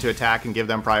 No reason to attack and give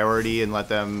them priority and let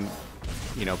them,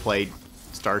 you know, play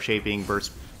star shaping,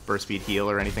 burst speed heal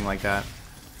or anything like that.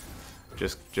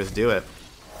 Just do it.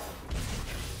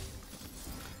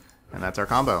 And that's our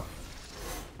combo.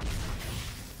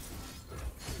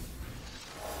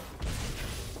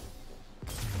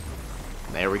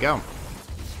 There we go.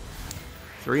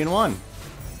 3-1.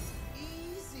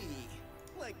 Easy.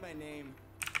 Like my name.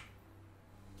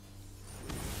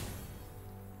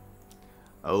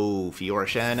 Oh, Fiora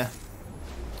Shen.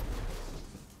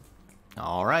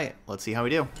 Alright, let's see how we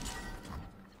do.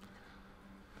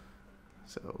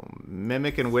 So,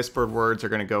 Mimic and Whispered Words are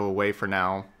going to go away for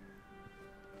now.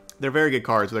 They're very good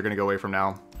cards, but they're going to go away from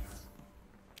now.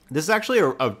 This is actually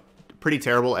a pretty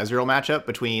terrible Ezreal matchup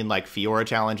between, like, Fiora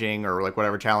challenging or, like,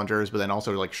 whatever challengers, but then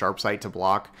also, like, Sharp Sight to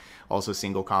block, also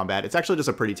single combat. It's actually just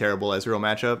a pretty terrible Ezreal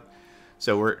matchup.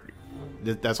 So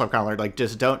that's what I've kind of learned. Like,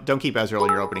 just don't keep Ezreal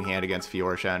in your opening hand against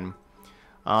Fiora Shen.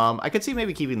 I could see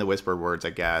maybe keeping the Whispered Words,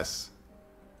 I guess.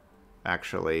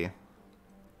 Actually.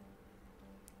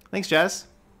 Thanks, Jess.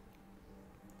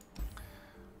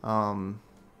 This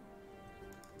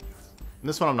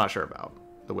one I'm not sure about.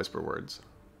 The Whisper Words.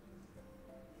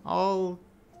 I'll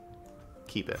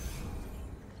keep it.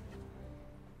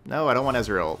 No, I don't want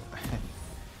Ezreal.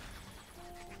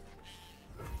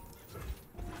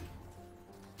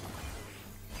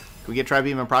 Can we get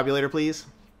Tribeam and Probulator, please?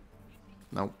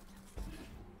 Nope.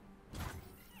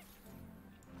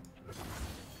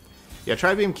 Yeah,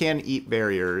 Tribeam can eat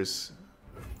barriers,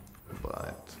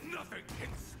 but Nothing can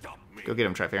stop me. go get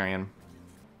him, Trifarian.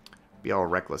 Be all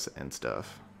reckless and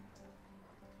stuff.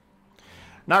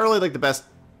 Not really like the best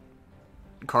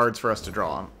cards for us to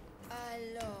draw. I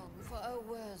long for a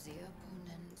worthy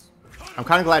opponent. I'm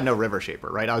kind of glad no River Shaper,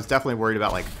 right? I was definitely worried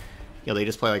about, like, you know, they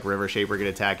just play, like, River Shaper, get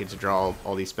attack it to draw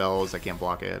all these spells. I can't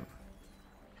block it.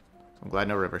 I'm glad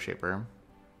no River Shaper.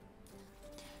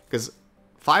 Because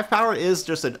 5 power is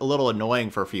just a little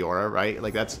annoying for Fiora, right?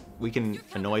 Like, that's... We can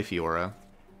annoy Fiora.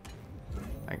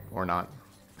 Like, or not.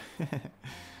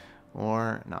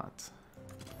 Or not.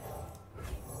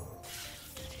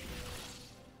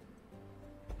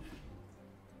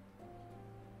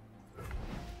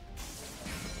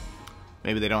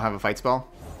 Maybe they don't have a fight spell?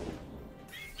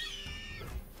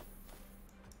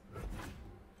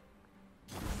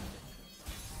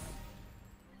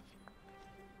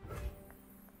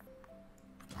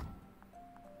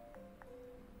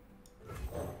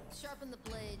 Sharpen the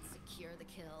blade, secure the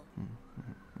kill.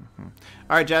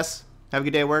 Alright, Jess. Have a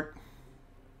good day at work.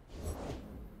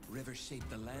 River shape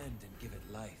the land and give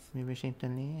it life. River shape the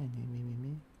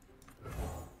land.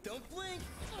 Don't blink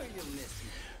or you'll miss it.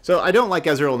 So I don't like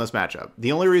Ezreal in this matchup.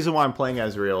 The only reason why I'm playing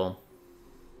Ezreal...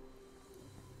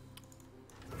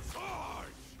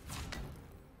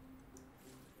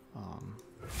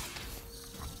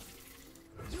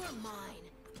 You're mine.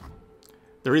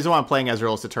 The reason why I'm playing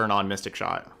Ezreal is to turn on Mystic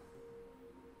Shot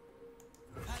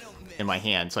I don't miss. in my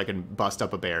hand so I can bust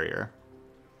up a barrier.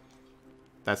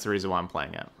 That's the reason why I'm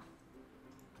playing it.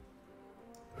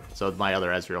 So my other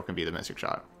Ezreal can be the Mystic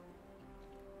Shot.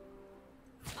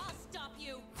 I'll stop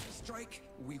you. Strike,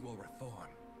 we will reform.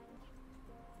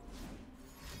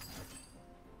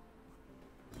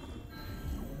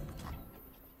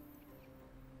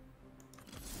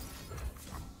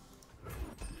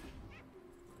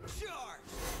 Charge!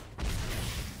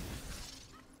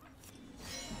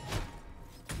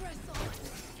 Press on.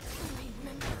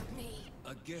 Remember me.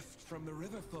 A gift from the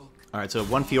river folk. Alright, so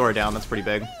 1 Fiora down. That's pretty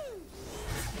big.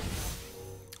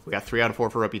 We got 3 out of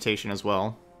 4 for Reputation as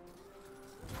well.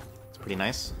 It's pretty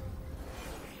nice.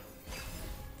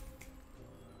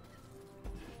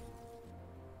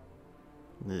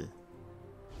 Ugh.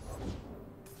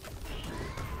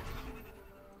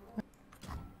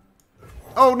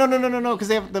 Oh, no, no, no, no, no, because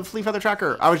they have the Flea Feather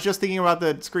Tracker. I was just thinking about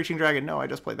the Screeching Dragon. No, I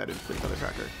just played that in Flea Feather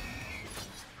Tracker.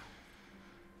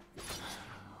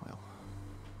 Well,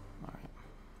 alright.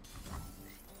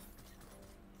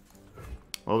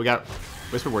 Well, we got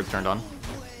Whisper Words turned on.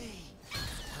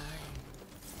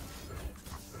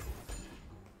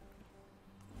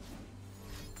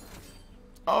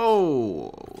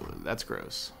 Oh, that's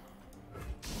gross.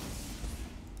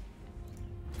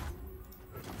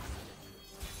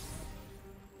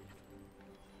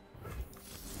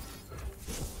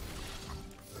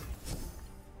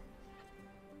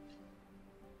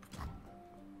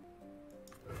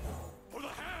 For the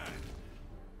hand!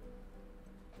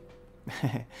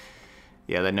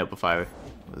 Yeah, that Notify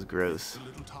was gross. A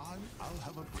little time, I'll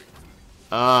have a break.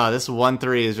 This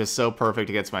 1-3 is just so perfect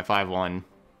against my 5-1.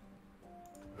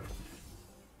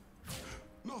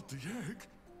 Not the egg.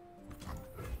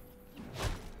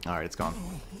 Alright, it's gone.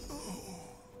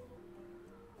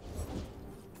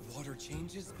 Water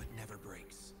changes but never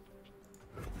breaks.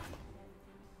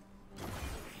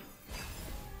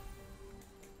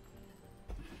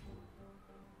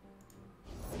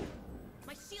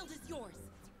 My shield is yours.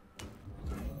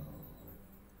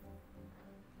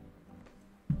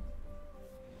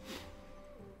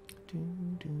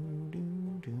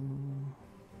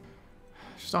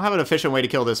 Just don't have an efficient way to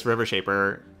kill this River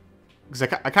Shaper. Because I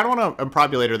kind of want to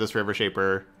Improbulator this River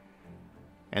Shaper.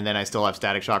 And then I still have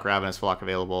Static Shock, Ravenous Flock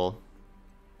available.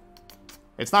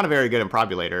 It's not a very good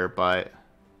Improbulator, but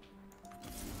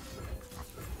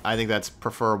I think that's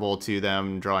preferable to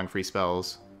them drawing free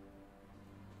spells.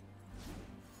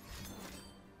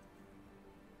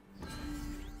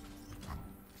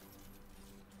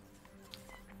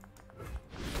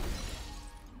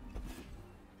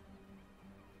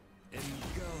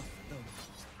 Engulf them.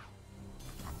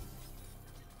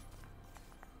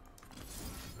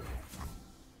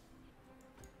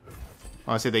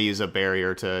 Honestly, they use a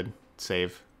barrier to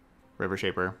save River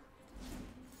Shaper.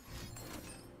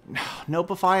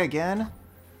 Notify again?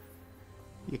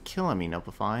 You're killing me,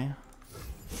 Notify.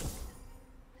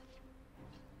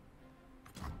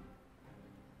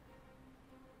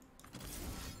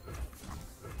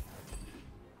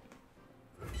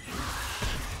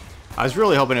 I was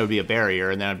really hoping it would be a barrier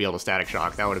and then I'd be able to Static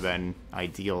Shock. That would have been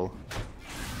ideal.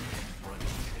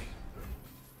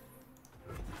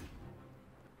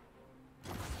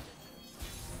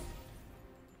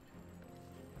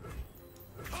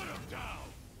 Cut him down!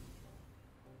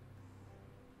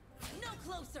 No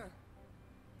closer.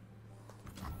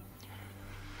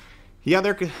 Yeah,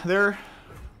 they're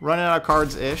running out of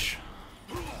cards-ish.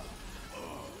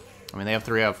 I mean, they have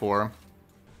 3 out of 4.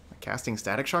 Casting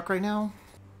Static Shock right now?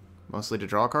 Mostly to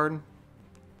draw a card?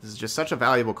 This is just such a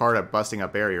valuable card at busting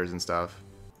up barriers and stuff.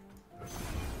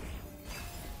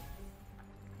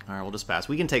 Alright, we'll just pass.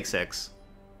 We can take 6.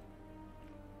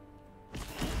 Time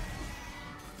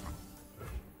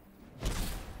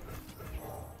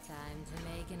to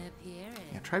make an appearance.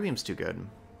 Yeah, Tri-Beam's too good.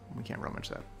 We can't rummage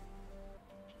that.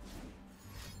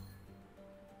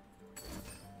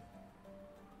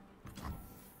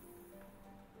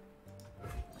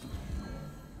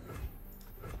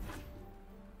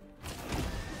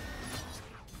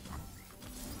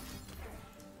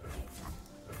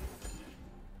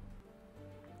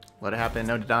 Let it happen.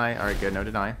 No deny. Alright, good. No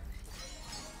deny.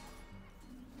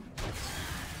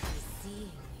 Seeing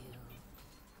you.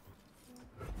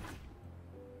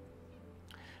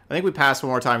 I think we pass one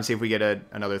more time and see if we get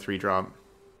another 3-drop.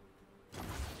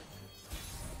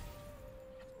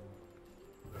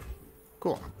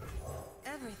 Cool.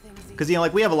 Because, you know,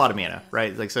 like, we have a lot of mana,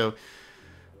 right? Like, so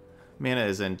mana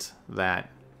isn't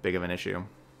that big of an issue.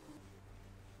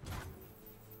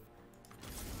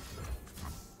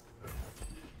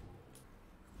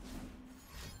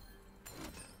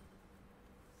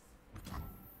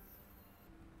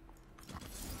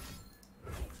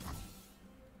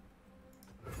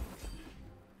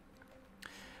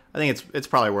 I think it's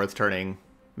probably worth turning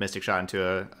Mystic Shot into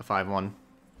a 5/1.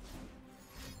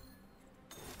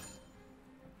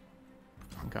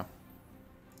 Okay.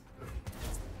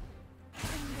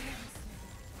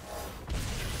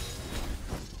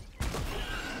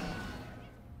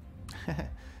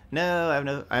 No,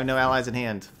 I have no allies in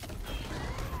hand.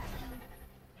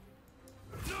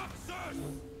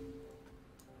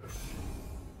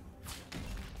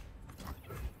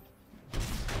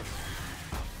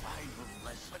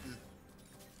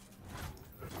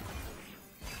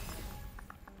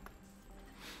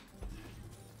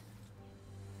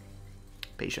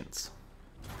 Patience.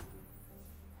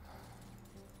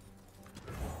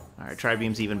 Alright,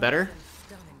 Tri-Beam's even better.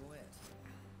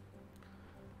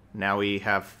 Now we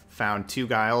have found 2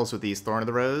 Guiles with these Thorn of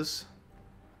the Rose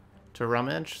to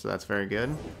rummage, so that's very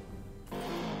good.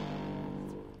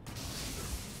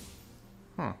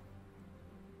 Huh.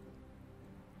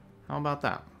 How about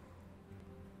that?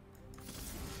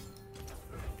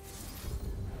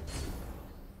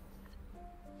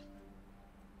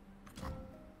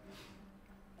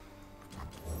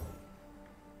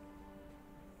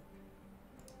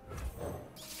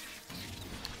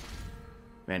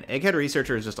 Man, Egghead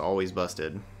Researcher is just always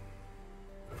busted.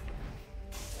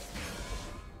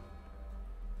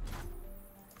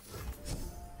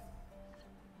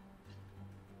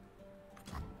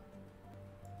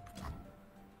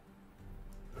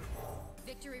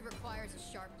 Victory requires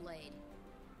a sharp blade.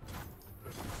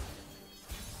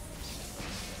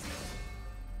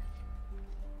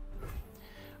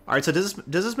 All right, so does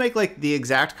this make like the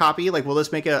exact copy? Like, will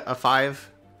this make a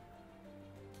 5,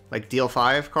 like deal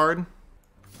 5 card?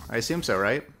 I assume so,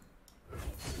 right?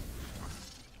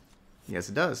 Yes,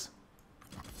 it does.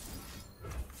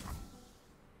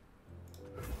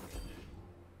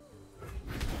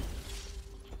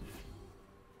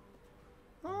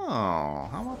 Oh,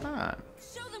 how about that?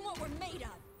 Show them what we're made of.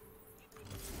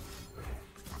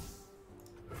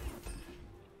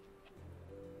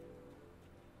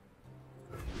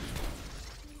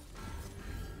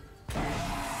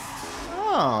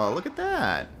 Oh, look at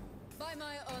that. By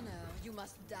my honor, you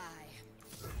must die.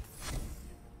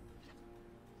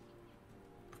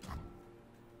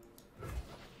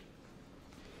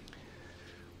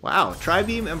 Wow,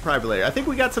 Tri-Beam and Pribulator. I think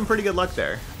we got some pretty good luck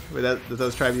there with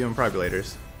those Tri-Beam and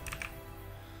Pribulators.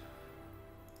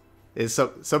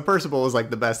 Submersible is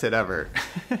like the best hit ever.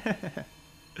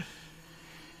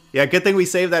 Yeah, good thing we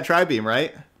saved that Tri-Beam,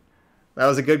 right? That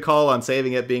was a good call on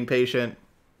saving it, being patient.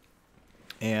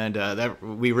 And that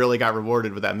we really got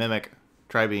rewarded with that Mimic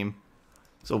Tri-Beam.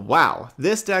 So wow,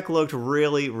 this deck looked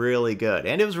really, really good,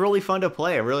 and it was really fun to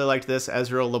play. I really liked this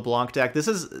Ezreal LeBlanc deck. This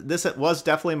was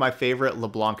definitely my favorite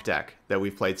LeBlanc deck that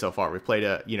we've played so far. We've played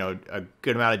a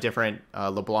good amount of different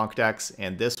LeBlanc decks,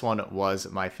 and this one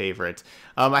was my favorite.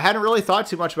 I hadn't really thought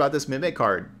too much about this Mimic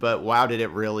card, but wow, did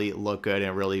it really look good and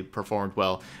it really performed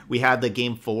well. We had the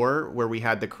game 4 where we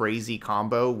had the crazy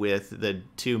combo with the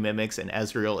 2 Mimics and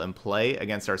Ezreal in play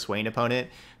against our Swain opponent.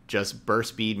 Just burst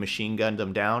speed machine gunned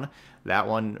them down. That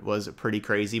one was pretty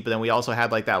crazy. But then we also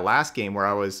had like that last game where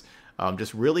I was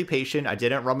just really patient. I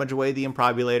didn't rummage away the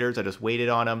Improbulators. I just waited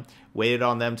on them, waited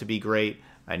on them to be great.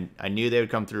 I knew they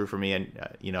would come through for me. And,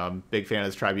 I'm a big fan of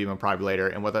this Tri-Beam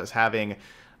Improbulator. And with us having,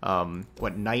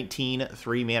 19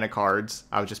 3-mana cards,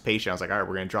 I was just patient. I was like, all right,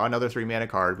 we're going to draw another 3-mana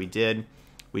card. We did.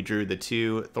 We drew the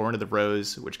 2 Thorn of the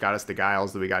Rose, which got us the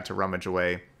Guiles that we got to rummage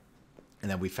away. And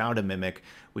then we found a Mimic.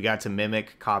 We got to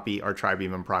Mimic, copy our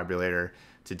Tri-Beam Improbulator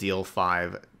to deal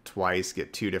 5 twice,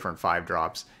 get 2 different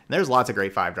 5-drops. And there's lots of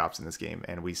great 5-drops in this game,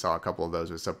 and we saw a couple of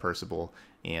those with Subpercible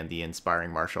and the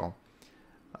Inspiring Marshal.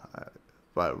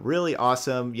 But really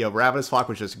awesome. You know, Ravenous Flock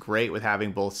was just great with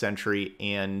having both Sentry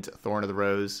and Thorn of the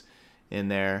Rose in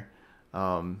there.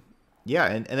 Yeah,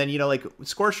 and then, you know, like,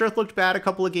 Scorched Earth looked bad a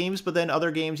couple of games, but then other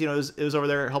games, you know, it was over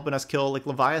there helping us kill, like,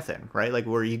 Leviathan, right? Like,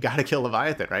 where you got to kill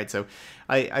Leviathan, right? So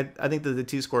I think that the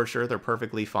 2 Scorched Earth are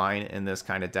perfectly fine in this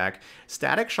kind of deck.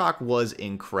 Static Shock was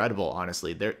incredible,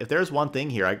 honestly. If there's one thing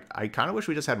here, I kind of wish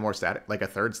we just had more static, like a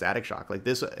 3rd Static Shock. Like,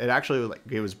 this, it actually, like,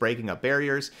 it was breaking up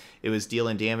barriers. It was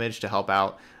dealing damage to help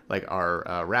out, like,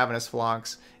 our Ravenous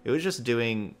Flocks. It was just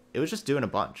doing a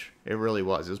bunch. It really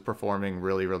was. It was performing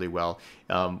really, really well.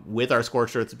 With our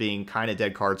Scorched Earths being kind of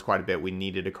dead cards quite a bit, we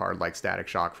needed a card like Static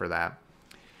Shock for that.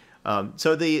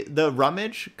 So the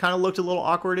Rummage kind of looked a little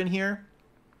awkward in here.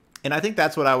 And I think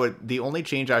that's what the only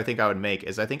change I think I would make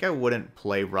is I think I wouldn't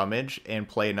play Rummage and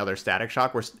play another Static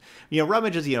Shock. Where, you know,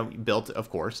 Rummage is, you know, built,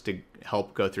 of course, to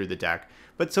help go through the deck.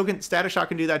 But so Static Shock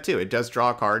can do that too. It does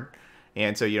draw a card.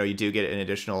 And so, you know, you do get an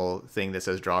additional thing that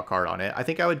says draw a card on it. I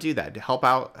think I would do that to help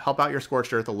out your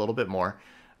Scorched Earth a little bit more.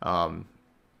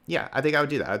 Yeah, I think I would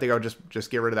do that. I think I would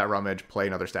just get rid of that Rummage, play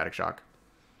another Static Shock.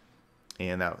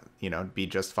 And that, you know, be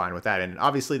just fine with that. And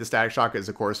obviously the Static Shock is,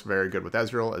 of course, very good with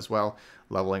Ezreal as well.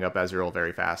 Leveling up Ezreal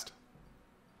very fast.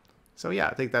 So yeah,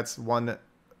 I think that's one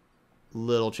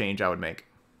little change I would make.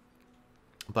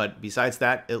 But besides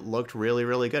that, it looked really,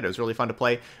 really good. It was really fun to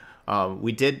play.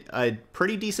 We did a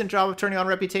pretty decent job of turning on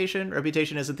Reputation.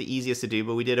 Reputation isn't the easiest to do,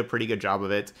 but we did a pretty good job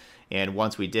of it. And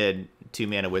once we did,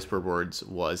 2-mana Whisper Words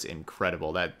was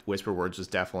incredible. That Whisper Words was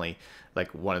definitely like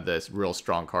one of the real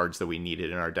strong cards that we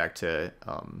needed in our deck to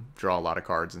draw a lot of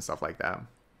cards and stuff like that.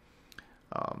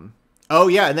 Oh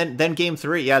yeah, and then game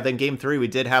 3. Yeah, then game 3 we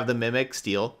did have the Mimic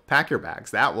steal Pack Your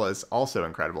Bags. That was also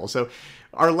incredible. So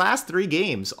our last 3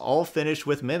 games all finished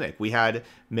with Mimic. We had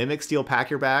Mimic steal Pack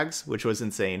Your Bags, which was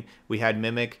insane. We had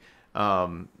Mimic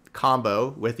combo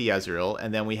with the Ezreal,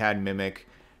 and then we had Mimic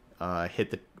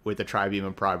hit with the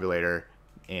Tri-Beam Improbulator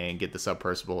and get the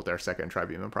Subpercible with our second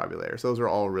Tri-Beam Improbulator. So those were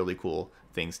all really cool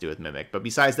things to do with Mimic. But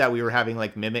besides that, we were having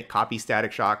like Mimic copy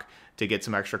Static Shock to get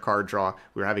some extra card draw.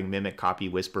 We were having Mimic copy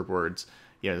Whisper Words.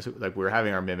 You know, like we were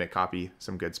having our Mimic copy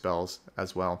some good spells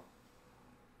as well.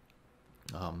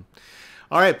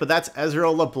 All right, but that's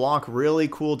Ezreal Leblanc. Really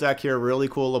cool deck here. Really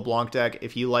cool LeBlanc deck.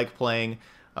 If you like playing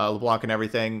LeBlanc and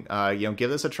everything, you know, give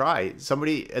this a try.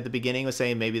 Somebody at the beginning was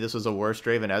saying maybe this was a worse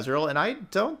Draven Ezreal, and I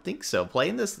don't think so.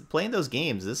 Playing those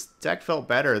games, this deck felt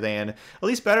better than, at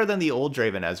least better than the old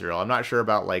Draven Ezreal. I'm not sure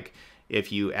about like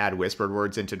if you add Whispered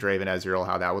Words into Draven Ezreal,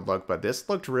 how that would look, but this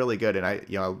looked really good, and I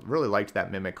really liked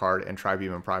that Mimic card, and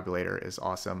Tri-Beam Improbulator is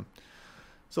awesome.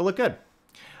 So look good.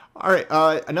 All right,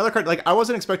 another card, like I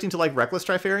wasn't expecting to like Reckless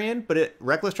Trifarian, but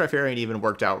Reckless Trifarian even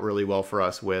worked out really well for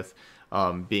us with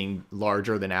being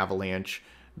larger than Avalanche,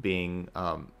 being,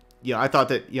 you know, I thought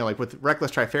that, you know, like with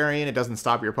Reckless Trifarian, it doesn't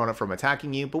stop your opponent from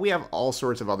attacking you, but we have all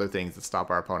sorts of other things that stop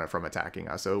our opponent from attacking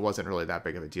us, so it wasn't really that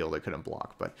big of a deal that couldn't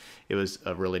block, but it was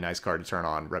a really nice card to turn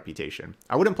on Reputation.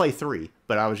 I wouldn't play 3,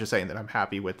 but I was just saying that I'm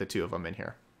happy with the 2 of them in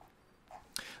here.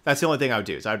 That's the only thing I would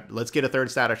do, is let's get a 3rd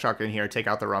Static Shock in here, take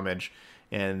out the Rummage,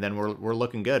 and then we're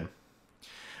looking good.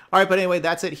 All right, but anyway,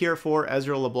 that's it here for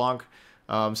Ezreal Leblanc.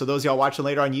 So those y'all watching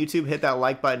later on YouTube, hit that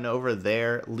like button over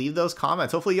there. Leave those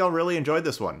comments. Hopefully y'all really enjoyed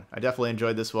this one. I definitely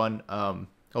enjoyed this one.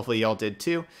 Hopefully y'all did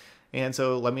too. And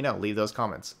so let me know. Leave those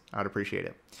comments. I'd appreciate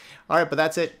it. All right, but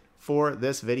that's it for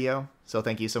this video. So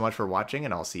thank you so much for watching,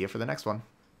 and I'll see you for the next one.